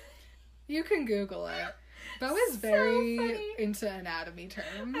system. You can Google it. Bo is very into anatomy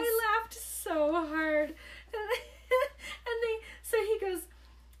terms. I laughed so hard. So he goes,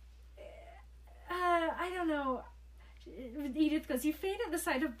 I don't know. Edith goes, you faint at the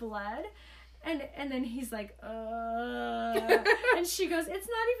sight of blood? And then he's like, and she goes, it's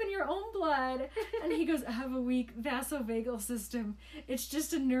not even your own blood. And he goes, I have a weak vasovagal system. It's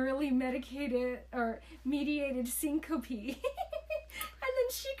just a neurally mediated syncope. And then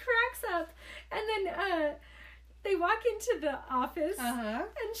she cracks up. And then they walk into the office.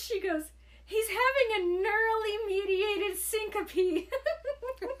 And she goes, he's having a neurally mediated syncope.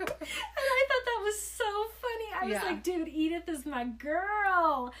 And I thought that was so funny. I was like, dude, Edith is my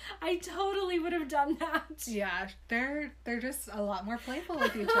girl. I totally would have done that. Yeah, they're just a lot more playful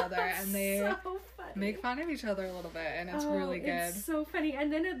with each other, and they so make fun of each other a little bit, and it's really good. It's so funny.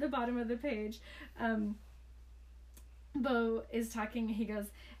 And then at the bottom of the page, Bo is talking. He goes,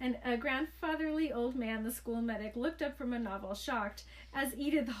 and a grandfatherly old man, the school medic, looked up from a novel, shocked, as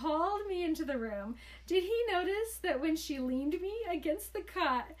Edith hauled me into the room. Did he notice that when she leaned me against the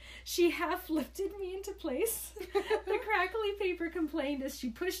cot, she half lifted me into place? The crackly paper complained as she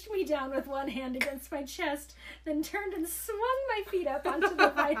pushed me down with one hand against my chest, then turned and swung my feet up onto the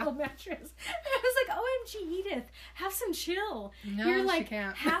vinyl mattress. And I was like, OMG, Edith, have some chill. No, you're like she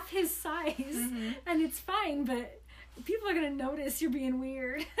can't. half his size, and it's fine, but people are going to notice you're being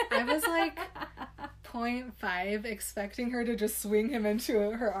weird. I was like 0.5 expecting her to just swing him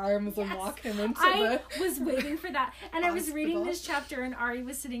into her arms and walk him into I was waiting for that. And I was hospital. reading this chapter, and Ari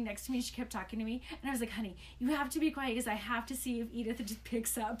was sitting next to me. She kept talking to me. And I was like, honey, you have to be quiet because I have to see if Edith just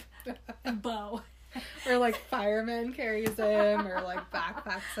picks up a bow. Or like fireman carries him, or like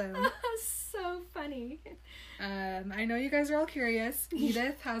backpacks him. So funny. I know you guys are all curious.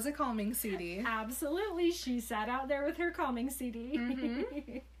 Edith has a calming CD. Absolutely. She sat out there with her calming CD.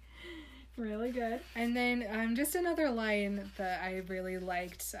 Really good. And then just another line that I really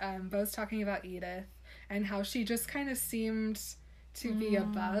liked. Bo's talking about Edith and how she just kind of seemed to be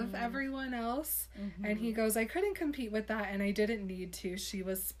above everyone else. And he goes, I couldn't compete with that, and I didn't need to. She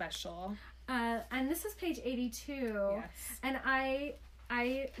was special. And this is page 82. Yes. And I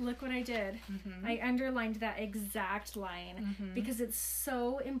look what I did. I underlined that exact line because it's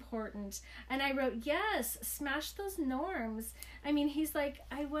so important. And I wrote, yes, smash those norms. I mean, he's like,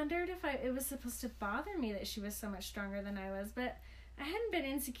 I wondered if it was supposed to bother me that she was so much stronger than I was, but I hadn't been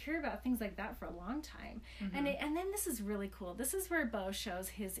insecure about things like that for a long time. And then this is really cool. This is where Bo shows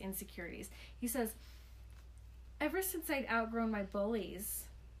his insecurities. He says, ever since I'd outgrown my bullies,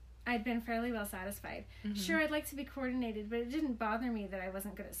 I'd been fairly well satisfied. Sure, I'd like to be coordinated, but it didn't bother me that I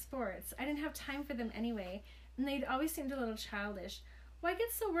wasn't good at sports. I didn't have time for them anyway, and they'd always seemed a little childish. Why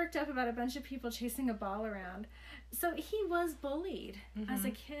get so worked up about a bunch of people chasing a ball around? So he was bullied as a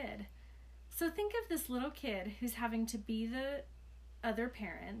kid. So think of this little kid who's having to be the other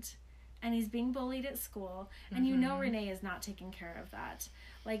parent, and he's being bullied at school, and you know Renee is not taking care of that.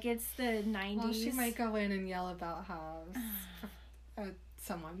 Like, it's the 90s. Well, she might go in and yell about how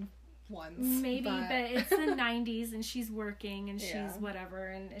someone once. Maybe, but it's the 90s, and she's working, and she's whatever,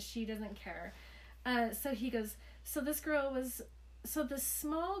 and she doesn't care. So he goes, so this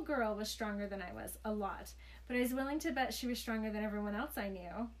small girl was stronger than I was, a lot. But I was willing to bet she was stronger than everyone else I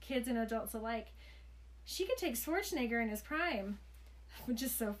knew, kids and adults alike. She could take Schwarzenegger in his prime, which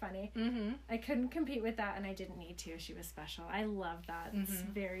is so funny. I couldn't compete with that, and I didn't need to. She was special. I love that. It's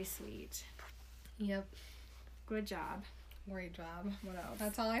very sweet. Yep. Good job. Great job. What else?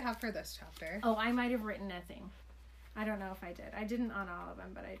 That's all I have for this chapter. Oh, I might have written a thing. I don't know if I did. I didn't on all of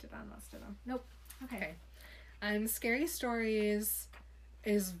them, but I did on most of them. Nope. Okay. Scary Stories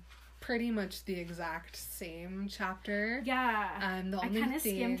is pretty much the exact same chapter. Yeah. The I only kind of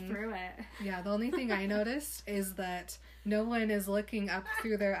skimmed thing, through it. yeah, the only thing I noticed is that no one is looking up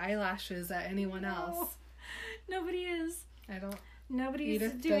through their eyelashes at anyone else. Nobody is. Nobody's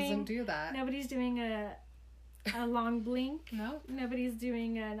Edith doing. doesn't do that. Nobody's doing a long blink. No. Nobody's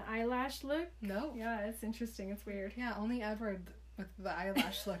doing an eyelash look. No. Yeah, it's interesting. It's weird. Yeah, only Edward with the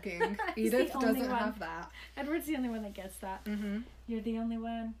eyelash looking. He's Edith the only doesn't one. have that. Edward's the only one that gets that. Mm-hmm. You're the only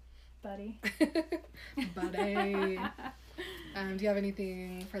one, buddy. Buddy. Do you have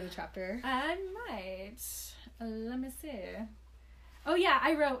anything for the chapter? I might. Let me see. Oh yeah,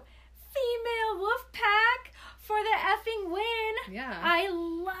 I wrote female wolf pack for the effing win. Yeah. I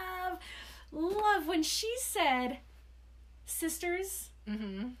love when she said sisters.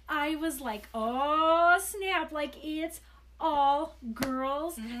 Mm-hmm. I was like, oh snap, like it's all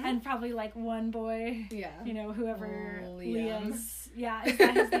girls and probably like one boy. Yeah. You know, whoever Liam. Liam's. Yeah, is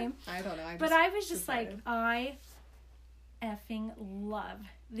that his name? I don't know. But I was just decided. like, I effing love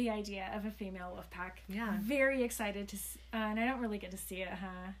the idea of a female wolf pack. Yeah. Very excited to and I don't really get to see it,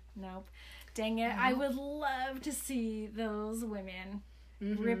 huh? Nope. Dang it. I would love to see those women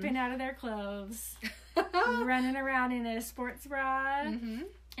ripping out of their clothes, running around in a sports bra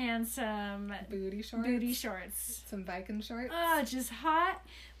and some booty shorts. Some Viking shorts. Oh, just hot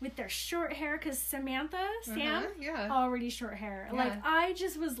with their short hair because Sam, Yeah. already short hair. Yeah. Like, I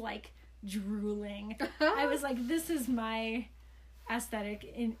just was like drooling. I was like, this is my aesthetic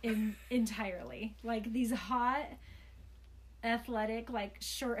in entirely. Like these hot, athletic, like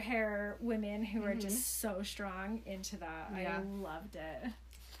short hair women who are just so strong into that. Yeah. I loved it.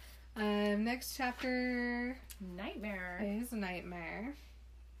 Next chapter Nightmare. is Nightmare.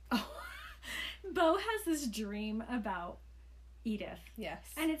 Oh, Bo has this dream about Edith. Yes.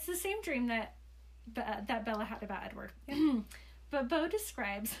 And it's the same dream that Bella had about Edward. But Bo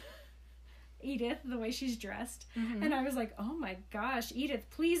describes Edith the way she's dressed. And I was like, oh my gosh, Edith,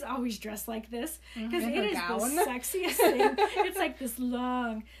 please always dress like this. Because it is the sexiest thing. It's like this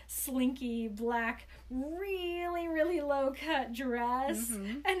long, slinky, black, really, really low cut dress.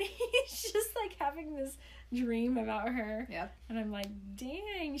 And he's just like having this dream about her. Yep. And I'm like,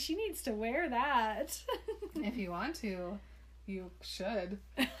 dang, she needs to wear that. If you want to, you should.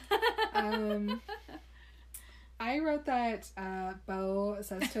 I wrote that Bo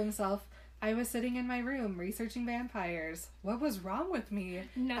says to himself, I was sitting in my room researching vampires. What was wrong with me?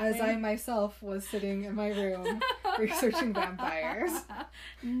 Nothing. As I myself was sitting in my room researching vampires.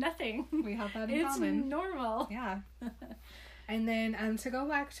 Nothing. We have that in It's common. normal. Yeah. And then to go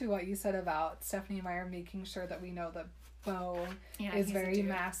back to what you said about Stephenie Meyer making sure that we know that Bo is he's a very dude.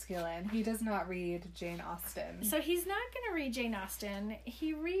 masculine. He does not read Jane Austen. So he's not going to read Jane Austen.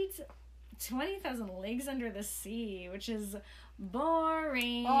 He reads 20,000 Leagues Under the Sea, which is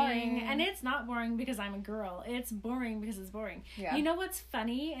boring. And it's not boring because I'm a girl. It's boring because it's boring. Yeah. You know what's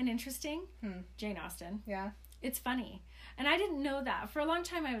funny and interesting? Jane Austen. Yeah. It's funny. And I didn't know that. For a long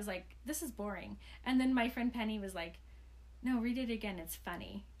time I was like, this is boring. And then my friend Penny was like, no, read it again. It's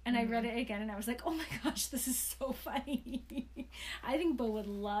funny. And I read it again and I was like, oh my gosh, this is so funny. I think Bo would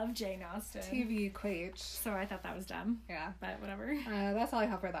love Jane Austen. TV Quach. So I thought that was dumb. Yeah. But whatever. That's all I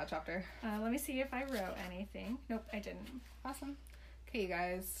have for that chapter. Let me see if I wrote anything. Nope, I didn't. Awesome. Okay, you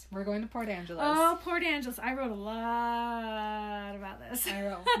guys. We're going to Port Angeles. Oh, Port Angeles. I wrote a lot about this. I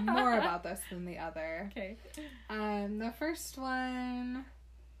wrote more about this than the other. Okay. The first one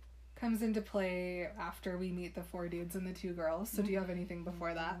comes into play after we meet the 4 dudes and the 2 girls. So do you have anything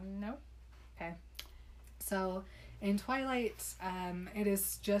before that? Nope. Okay. So in Twilight, it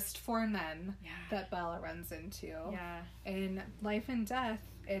is just 4 men that Bella runs into. Yeah. In Life and Death,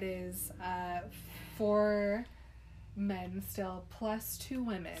 it is 4 men still plus 2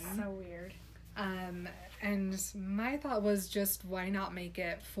 women. So weird. And my thought was just why not make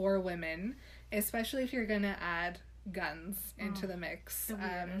it 4 women, especially if you're gonna add guns into the mix. The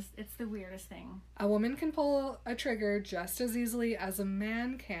weirdest. It's the weirdest thing. A woman can pull a trigger just as easily as a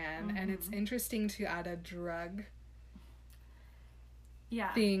man can, and it's interesting to add a drug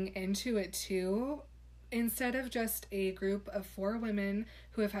thing into it too, instead of just a group of 4 women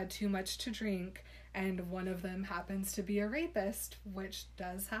who have had too much to drink and one of them happens to be a rapist, which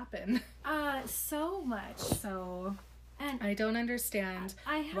does happen. So much. So And I don't understand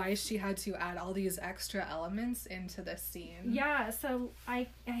why she had to add all these extra elements into this scene. Yeah, so I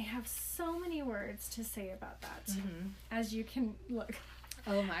have so many words to say about that. As you can look.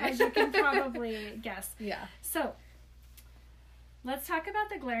 Oh my. As you can probably guess. Yeah. So, let's talk about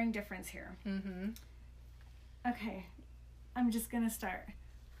the glaring difference here. Okay, I'm just gonna start.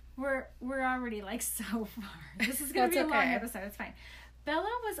 We're already like so far. This is gonna be a long episode. It's fine. Bella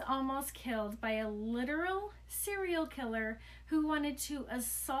was almost killed by a literal serial killer who wanted to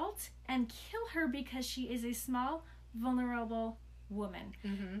assault and kill her because she is a small, vulnerable woman.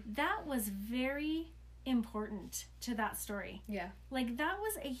 Mm-hmm. That was very important to that story. Yeah. Like, that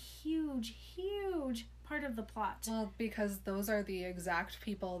was a huge, huge part of the plot. Well, because those are the exact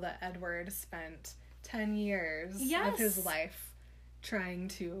people that Edward spent 10 years Yes. of his life trying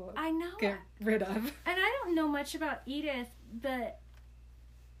to I know. get rid of. And I don't know much about Edith, but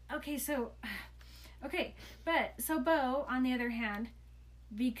so Beau, on the other hand,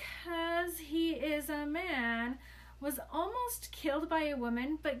 because he is a man, was almost killed by a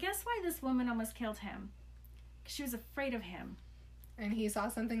woman, but guess why this woman almost killed him? 'Cause she was afraid of him. And he saw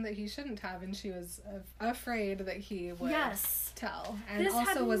something that he shouldn't have, and she was afraid that he would Yes. tell. And This had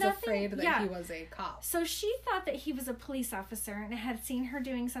also was nothing- afraid that yeah. he was a cop. So she thought that he was a police officer and had seen her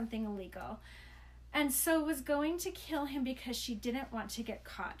doing something illegal. And so was going to kill him because she didn't want to get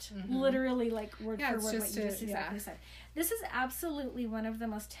caught. Mm-hmm. Literally, like, word Yeah, for it's word, what just you a- just exactly yeah. said. This is absolutely one of the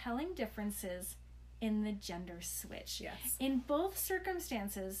most telling differences in the gender switch. Yes. In both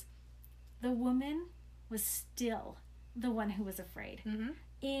circumstances, the woman was still the one who was afraid. Mm-hmm.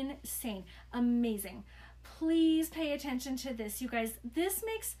 Insane. Amazing. Please pay attention to this, you guys. This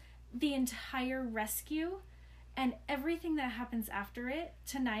makes the entire rescue and everything that happens after it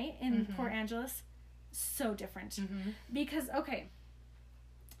tonight in Mm-hmm. Port Angeles so different. Mm-hmm. Because, okay,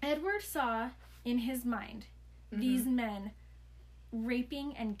 Edward saw in his mind Mm-hmm. these men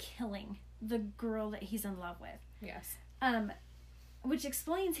raping and killing the girl that he's in love with. Yes. Which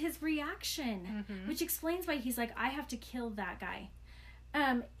explains his reaction. Mhm. Which explains why he's like, I have to kill that guy.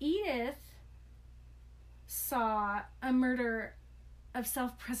 Edith saw a murder of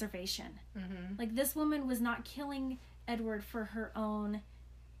self-preservation. Mm-hmm. Like, this woman was not killing Edward for her own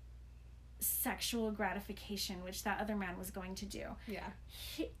sexual gratification, which that other man was going to do. Yeah.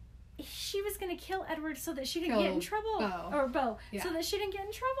 She was going to kill Edward so that she didn't Kill get in trouble. Beau. Or Beau. Yeah. So that she didn't get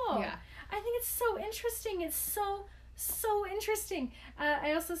in trouble. Yeah. I think it's so interesting. It's so interesting.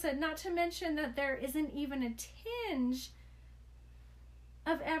 I also said, not to mention that there isn't even a tinge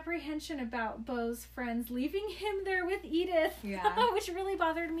of apprehension about Beau's friends leaving him there with Edith. Yeah. Which really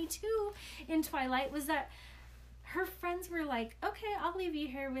bothered me too in Twilight, was that her friends were like, okay, I'll leave you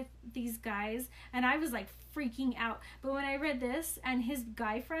here with these guys. And I was like freaking out. But when I read this and his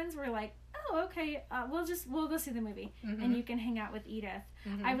guy friends were like, oh, okay, we'll go see the movie. Mm-hmm. And you can hang out with Edith.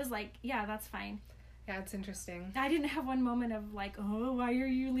 Mhm. I was like, yeah, that's fine. Yeah, it's interesting. I didn't have one moment of like, oh, why are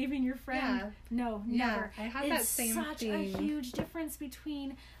you leaving your friend? Yeah. No, Yeah, never. I had It's that same such thing. a huge difference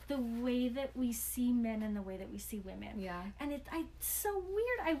between the way that we see men and the way that we see women. Yeah. And it's so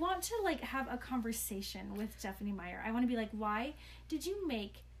weird. I want to like have a conversation with Stephenie Meyer. I want to be like, why did you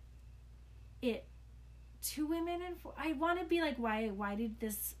make it 2 women and 4? I want to be like, why is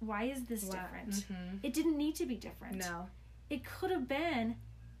this different? Mm-hmm. It didn't need to be different. No. It could have been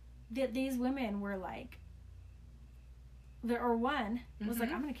that these women were like, or one was like,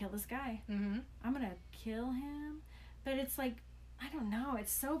 Mhm. I'm gonna kill this guy. Mm-hmm. I'm gonna kill him. But it's like, I don't know,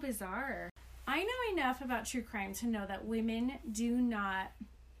 it's so bizarre. I know enough about true crime to know that women do not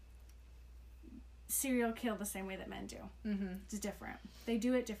serial kill the same way that men do. Mm-hmm. It's different. They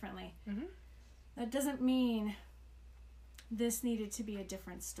do it differently. Mm-hmm. That doesn't mean this needed to be a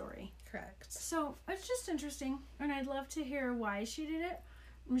different story. Correct. So it's just interesting, and I'd love to hear why she did it.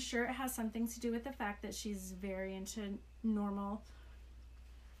 I'm sure it has something to do with the fact that she's very into normal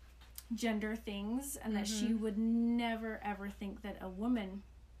gender things, and that she would never ever think that a woman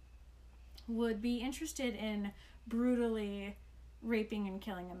would be interested in brutally raping and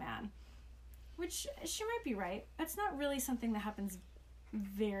killing a man. Which she might be right. It's not really something that happens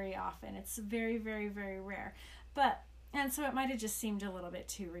very often. It's very, very, very rare. And so it might have just seemed a little bit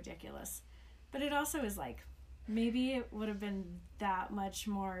too ridiculous. But it also is like, maybe it would have been that much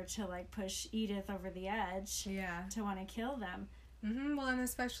more to like push Edith over the edge Yeah. to want to kill them. Mm-hmm. Well, and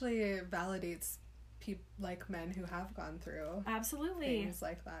especially it validates like men who have gone through Absolutely. things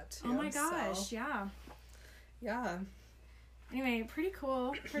like that too. Oh my gosh, So, yeah. yeah. Anyway, pretty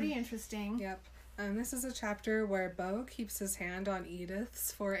cool, pretty interesting. Yep. This is a chapter where Beau keeps his hand on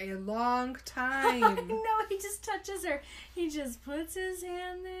Edith's for a long time. No, he just touches her. He just puts his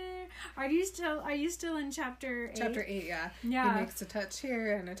hand there. Are you still in chapter 8? Chapter 8, yeah. Yeah. He makes a touch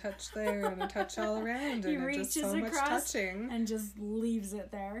here and a touch there and a touch all around. He And reaches just so much across touching. and just leaves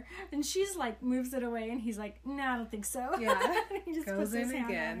it there. And she's like, moves it away, and he's like, no, I don't think so. Yeah. He just Goes puts his in hand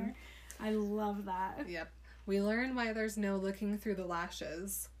again. on her. I love that. Yep. We learn why there's no looking through the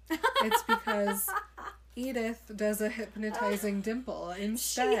lashes. It's because Edith does a hypnotizing dimple She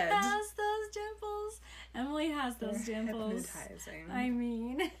instead. has those dimples. Emily has those They're dimples. hypnotizing. I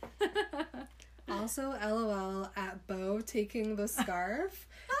mean. Also, LOL at Bo taking the scarf,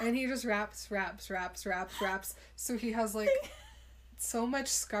 and he just wraps. So he has like so much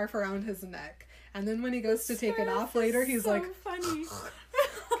scarf around his neck, and then when he goes to take it off later, he's so like, funny.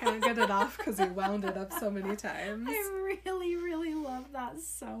 can't get it off because he wound it up so many times. I really, really love that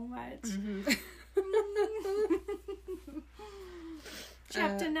so much. Mhm.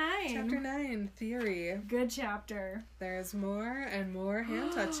 Chapter 9. Chapter 9, Theory. Good chapter. There's more and more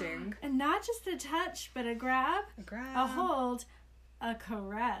hand touching. And not just a touch, but a grab, A grab. a hold, a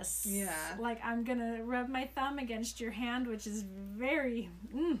caress. Yeah. Like, I'm gonna rub my thumb against your hand, which is very...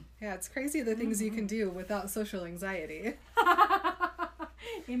 Yeah, it's crazy the things you can do without social anxiety.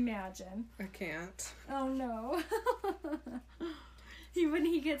 Imagine. I can't. Oh, no. When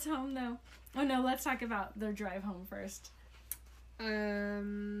he gets home, though... Oh, no, let's talk about their drive home first. They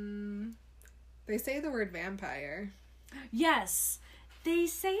say the word vampire. Yes, they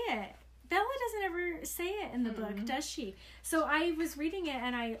say it. Bella doesn't ever say it in the book, does she? So I was reading it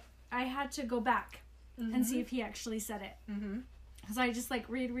and I had to go back and see if he actually said it. Mm-hmm. So I just like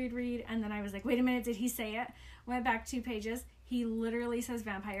read, and then I was like, wait a minute, did he say it? Went back 2 pages. He literally says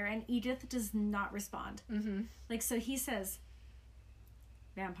vampire, and Edith does not respond. Mm-hmm. Like, so he says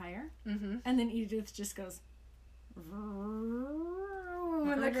vampire, Mm-hmm. and then Edith just goes...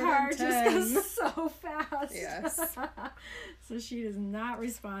 And the 110. car just goes so fast. Yes. So she does not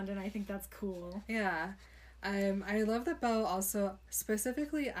respond, and I think that's cool. Yeah. I love that Bo also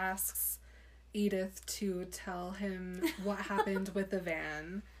specifically asks Edith to tell him what happened with the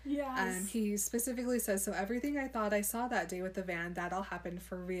van. Yes. He specifically says, so everything I thought I saw that day with the van, that all happened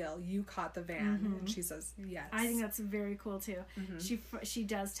for real. You caught the van. And she says, yes. I think that's very cool, too. She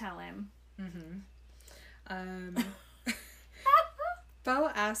does tell him.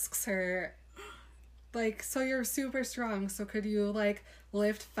 Bo asks her, like, so you're super strong, so could you, like,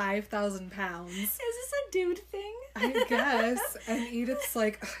 lift 5,000 pounds? Is this a dude thing? I guess. And Edith's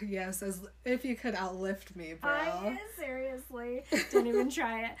like, yes, as if you could outlift me, bro. Seriously. Didn't even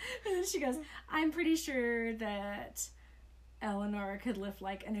try it. And then she goes, I'm pretty sure that Eleanor could lift,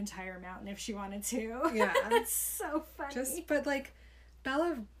 like, an entire mountain if she wanted to. Yeah. It's so funny. But, like,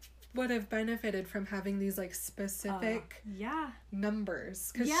 Bella would have benefited from having these, like, specific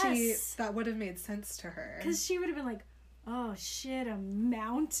numbers. Because that would have made sense to her. Because she would have been like, oh shit, a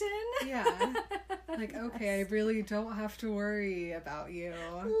mountain? Yeah. Like, okay, I really don't have to worry about you.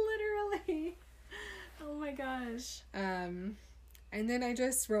 Literally. Oh my gosh. And then I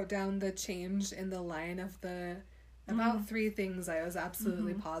just wrote down the change in the line of the about 3 things I was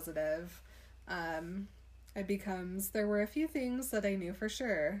absolutely positive. It becomes, there were a few things that I knew for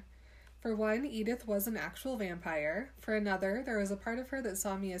sure. For one, Edith was an actual vampire. For another, there was a part of her that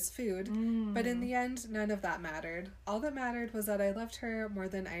saw me as food. But in the end, none of that mattered. All that mattered was that I loved her more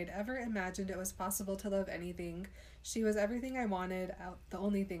than I'd ever imagined it was possible to love anything. She was everything I wanted, the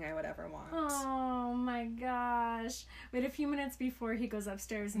only thing I would ever want. Oh my gosh. Wait, a few minutes before he goes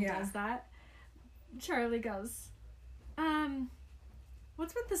upstairs and does that, Charlie goes,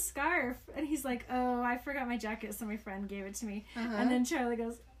 what's with the scarf? And he's like, oh, I forgot my jacket, so my friend gave it to me. And then Charlie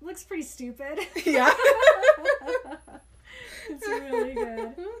goes, looks pretty stupid. Yeah. It's really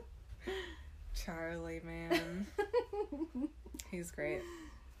good. Charlie, man. He's great.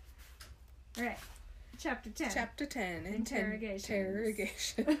 All right. Chapter 10. Chapter 10. Interrogations.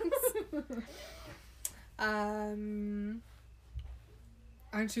 Interrogations.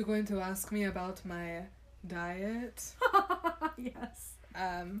 Aren't you going to ask me about my diet? Yes.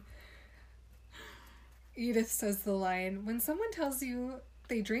 Edith says the line, when someone tells you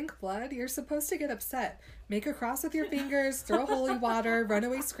they drink blood, you're supposed to get upset. Make a cross with your fingers, throw holy water, run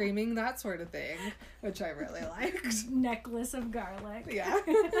away screaming, that sort of thing. Which I really liked. Necklace of garlic. Yeah.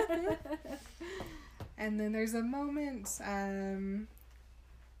 And then there's a moment,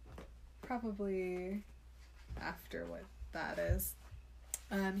 probably after what that is.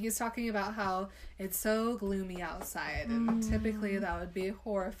 He's talking about how it's so gloomy outside, and typically that would be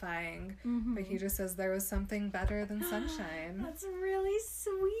horrifying. But he just says there was something better than sunshine. That's really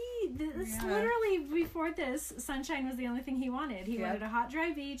sweet. Literally, before this, sunshine was the only thing he wanted. He wanted a hot,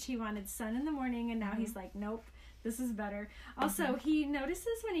 dry beach. He wanted sun in the morning, and now he's like, nope, this is better. Also, he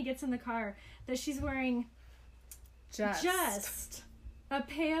notices when he gets in the car that she's wearing just a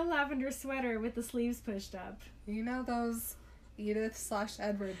pale lavender sweater with the sleeves pushed up. You know those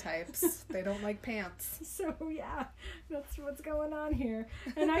Edith/Edward types. They don't like pants. So yeah, that's what's going on here.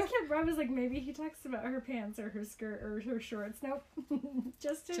 And I was like, maybe he talks about her pants or her skirt or her shorts. Nope.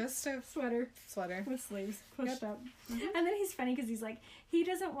 just a sweater with sleeves pushed up. And then he's funny because he's like, he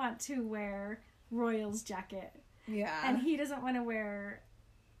doesn't want to wear Royal's jacket. Yeah. And he doesn't want to wear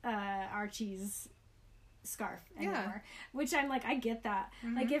Archie's scarf anymore. Which I'm like, I get that.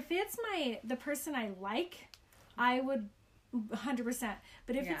 Like, if it's the person I like, I would 100%.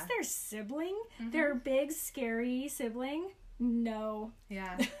 But if it's their sibling, their big, scary sibling, no.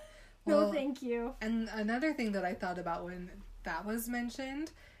 Yeah. No, Well, thank you. And another thing that I thought about when that was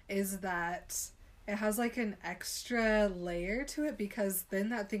mentioned is that it has like an extra layer to it, because then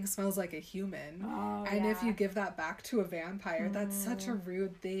that thing smells like a human. Oh, and yeah. if you give that back to a vampire, that's such a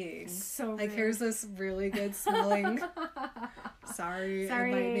rude thing. So like, rude. here's this really good smelling. Sorry, it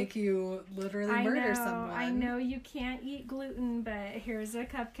might make you literally murder someone. I know you can't eat gluten, but here's a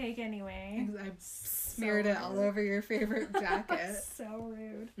cupcake anyway. I smeared it all over your favorite jacket. So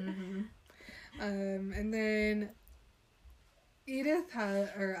rude. And then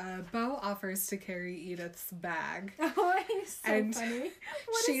Beau offers to carry Edith's bag. Oh, he's so And funny.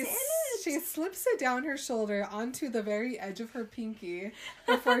 What is in it? She slips it down her shoulder onto the very edge of her pinky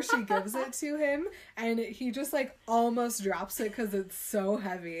before she gives it to him, and he just like almost drops it because it's so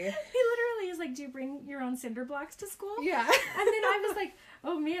heavy. He literally is like, do you bring your own cinder blocks to school? Yeah. And then I was like,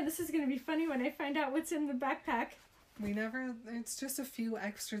 oh man, this is going to be funny when I find out what's in the backpack. It's just a few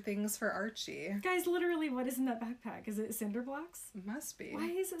extra things for Archie. Guys, literally, what is in that backpack? Is it cinder blocks? It must be.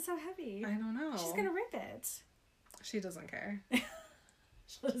 Why is it so heavy? I don't know. She's going to rip it. She doesn't care.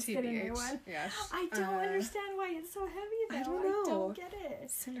 She'll just get a new one. Yeah. I don't understand why it's so heavy, though. I don't know. I don't get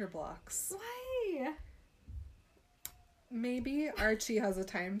it. Cinder blocks. Why? Maybe Archie has a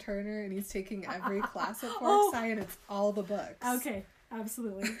time turner and he's taking every class at Forkside and it's all the books. Okay,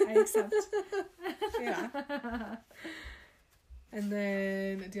 absolutely. I accept. Yeah. And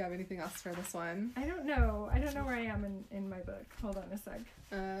then, do you have anything else for this one? I don't know. I don't know where I am in my book. Hold on a sec.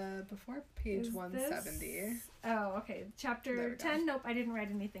 Before page Is 170. this... Oh, okay. Chapter 10. Nope, I didn't write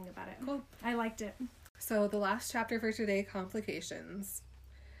anything about it. Cool. I liked it. So the last chapter for today, Complications.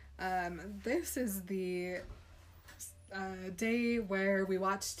 This is the day where we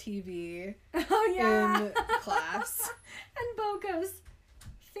watch TV Oh, yeah. in class. And Beau goes,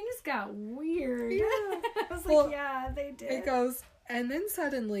 things got weird. Yeah. I was Well, like, yeah, they did. It goes, and then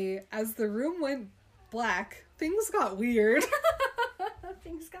suddenly, as the room went black, things got weird.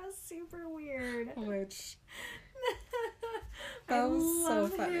 Things got super weird. Which, I that was so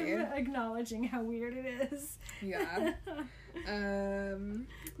love funny. him acknowledging how weird it is. Yeah.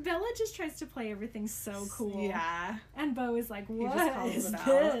 Bella just tries to play everything so cool. Yeah. And Beau is like, just what calls is it out.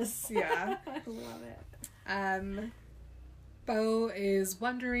 this? Yeah. I love it. Beau is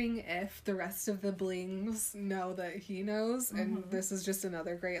wondering if the rest of the blings know that he knows, and this is just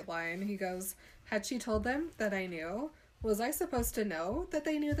another great line. He goes, had she told them that I knew? Was I supposed to know that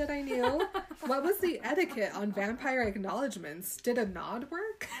they knew that I knew? What was the etiquette on vampire acknowledgements? Did a nod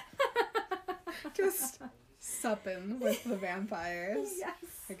work? Just supping with the vampires. Yes.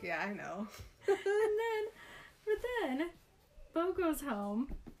 Like, yeah, I know. But then, Beau goes home,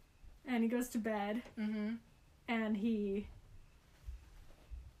 and he goes to bed, and he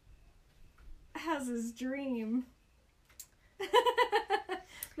has his dream.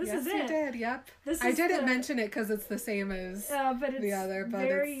 This yes, is it. you did. Yep. I didn't mention it because it's the same as but it's the other, but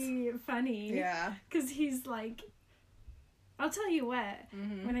very funny. Yeah. Because he's like, I'll tell you what,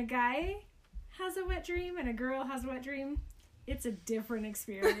 when a guy has a wet dream and a girl has a wet dream, it's a different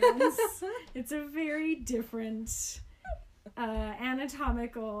experience. It's a very different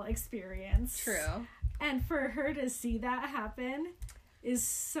anatomical experience. True. And for her to see that happen is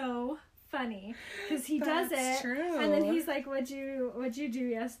so funny, because he does That's it, true. and then he's like, "What'd you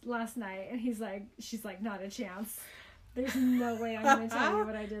do last night?" And she's like, "Not a chance. There's no way I'm gonna tell you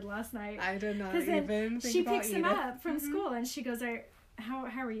what I did last night." I did not then even think she about picks him Edith. up from school, and she goes, "How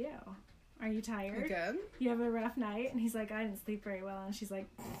are you? Are you tired? Good. You have a rough night?" And he's like, "I didn't sleep very well." And she's like,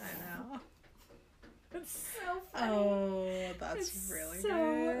 I know. "It's so funny." Oh, that's It's really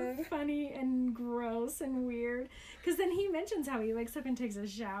so good. funny and gross and weird. Because then he mentions how he wakes up and takes a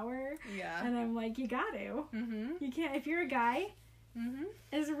shower. Yeah. And I'm like, you got to. You can't, if you're a guy,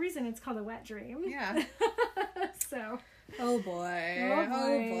 there's a reason it's called a wet dream. Yeah. So. Oh boy. Oh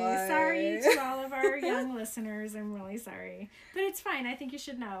boy. Sorry to all of our young listeners. I'm really sorry. But it's fine. I think you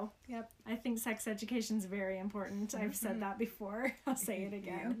should know. Yep. I think sex education's very important. I've said that before. I'll say it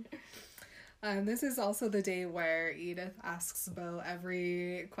again. This is also the day where Edith asks Beau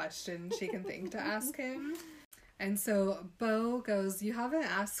every question she can think to ask him. And so Beau goes, you haven't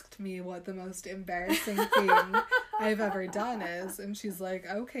asked me what the most embarrassing thing I've ever done is. And she's like,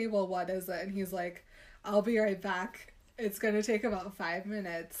 okay, well, what is it? And he's like, I'll be right back. It's going to take about 5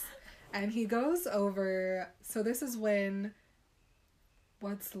 minutes. And he goes over, so this is when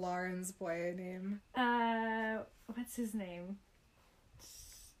What's Lauren's boy name? What's his name?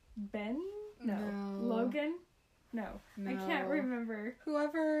 Ben? No. No. Logan? No. I can't No. remember.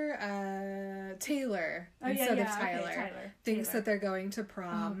 Whoever, Taylor, Oh, instead yeah, of Tyler, okay, Tyler. thinks Taylor. that they're going to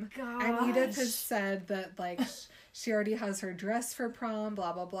prom. Oh, And Edith has gosh. said that, like, she already has her dress for prom,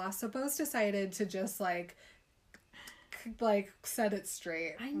 blah, blah, blah. So Bo's decided to just, like, set it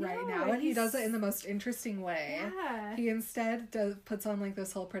straight I know, right now. And he he's- does it in the most interesting way. Yeah. He instead puts on, like,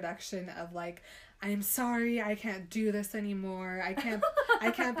 this whole production of, like, I'm sorry, I can't do this anymore. I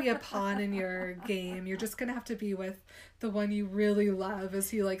can't be a pawn in your game. You're just gonna have to be with the one you really love,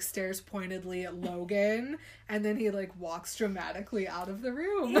 as he, like, stares pointedly at Logan, and then he, like, walks dramatically out of the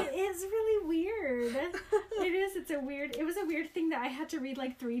room. It is really weird. It was a weird thing that I had to read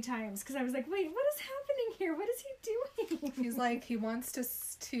like 3 times because I was like, wait, what is happening here? What is he doing? He's like, he wants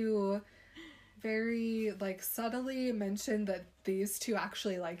to very, like, subtly mention that these two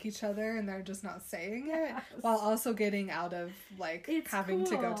actually like each other and they're just not saying it, Yes. while also getting out of, like, It's having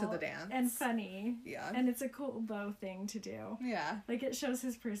to go to cool the dance. and funny. Yeah. And it's a cool Bo thing to do. Yeah. Like, it shows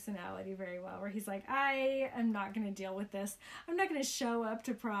his personality very well, where he's like, I am not going to deal with this. I'm not going to show up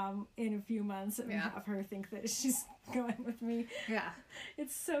to prom in a few months and Yeah. have her think that she's going with me. Yeah.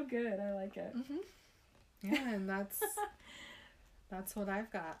 It's so good. I like it. Yeah, and that's what I've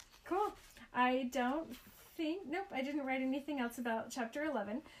got. Cool. I don't think, nope, I didn't write anything else about chapter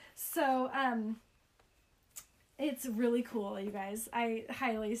 11. So, it's really cool, you guys. I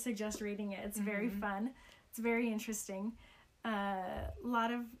highly suggest reading it. It's very fun. It's very interesting. A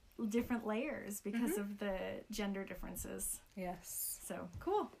lot of different layers because of the gender differences. Yes. So,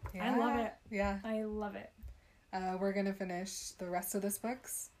 cool. Yeah. I love it. Yeah. I love it. We're gonna finish the rest of this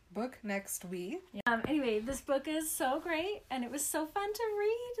book next week. Anyway, this book is so great, and it was so fun to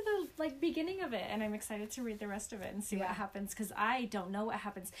read the beginning of it, and I'm excited to read the rest of it and see what happens, because I don't know what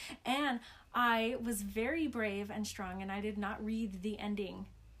happens. And I was very brave and strong, and I did not read the ending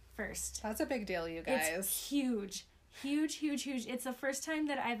first. That's a big deal, you guys. It's huge. Huge, huge, huge. It's the first time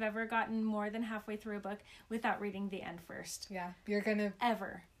that I've ever gotten more than halfway through a book without reading the end first. Yeah, you're gonna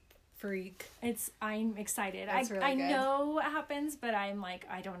Ever. freak. I'm excited. That's really I good. know what happens, but I'm like,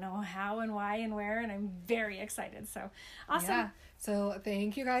 I don't know how and why and where, and I'm very excited. So awesome. Yeah. So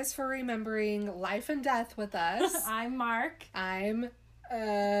thank you guys for remembering life and death with us. I'm Mark. I'm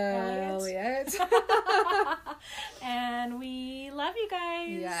Elliot. And we love you guys.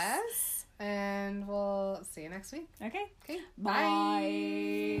 Yes. And we'll see you next week. Okay. Okay.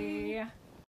 Bye.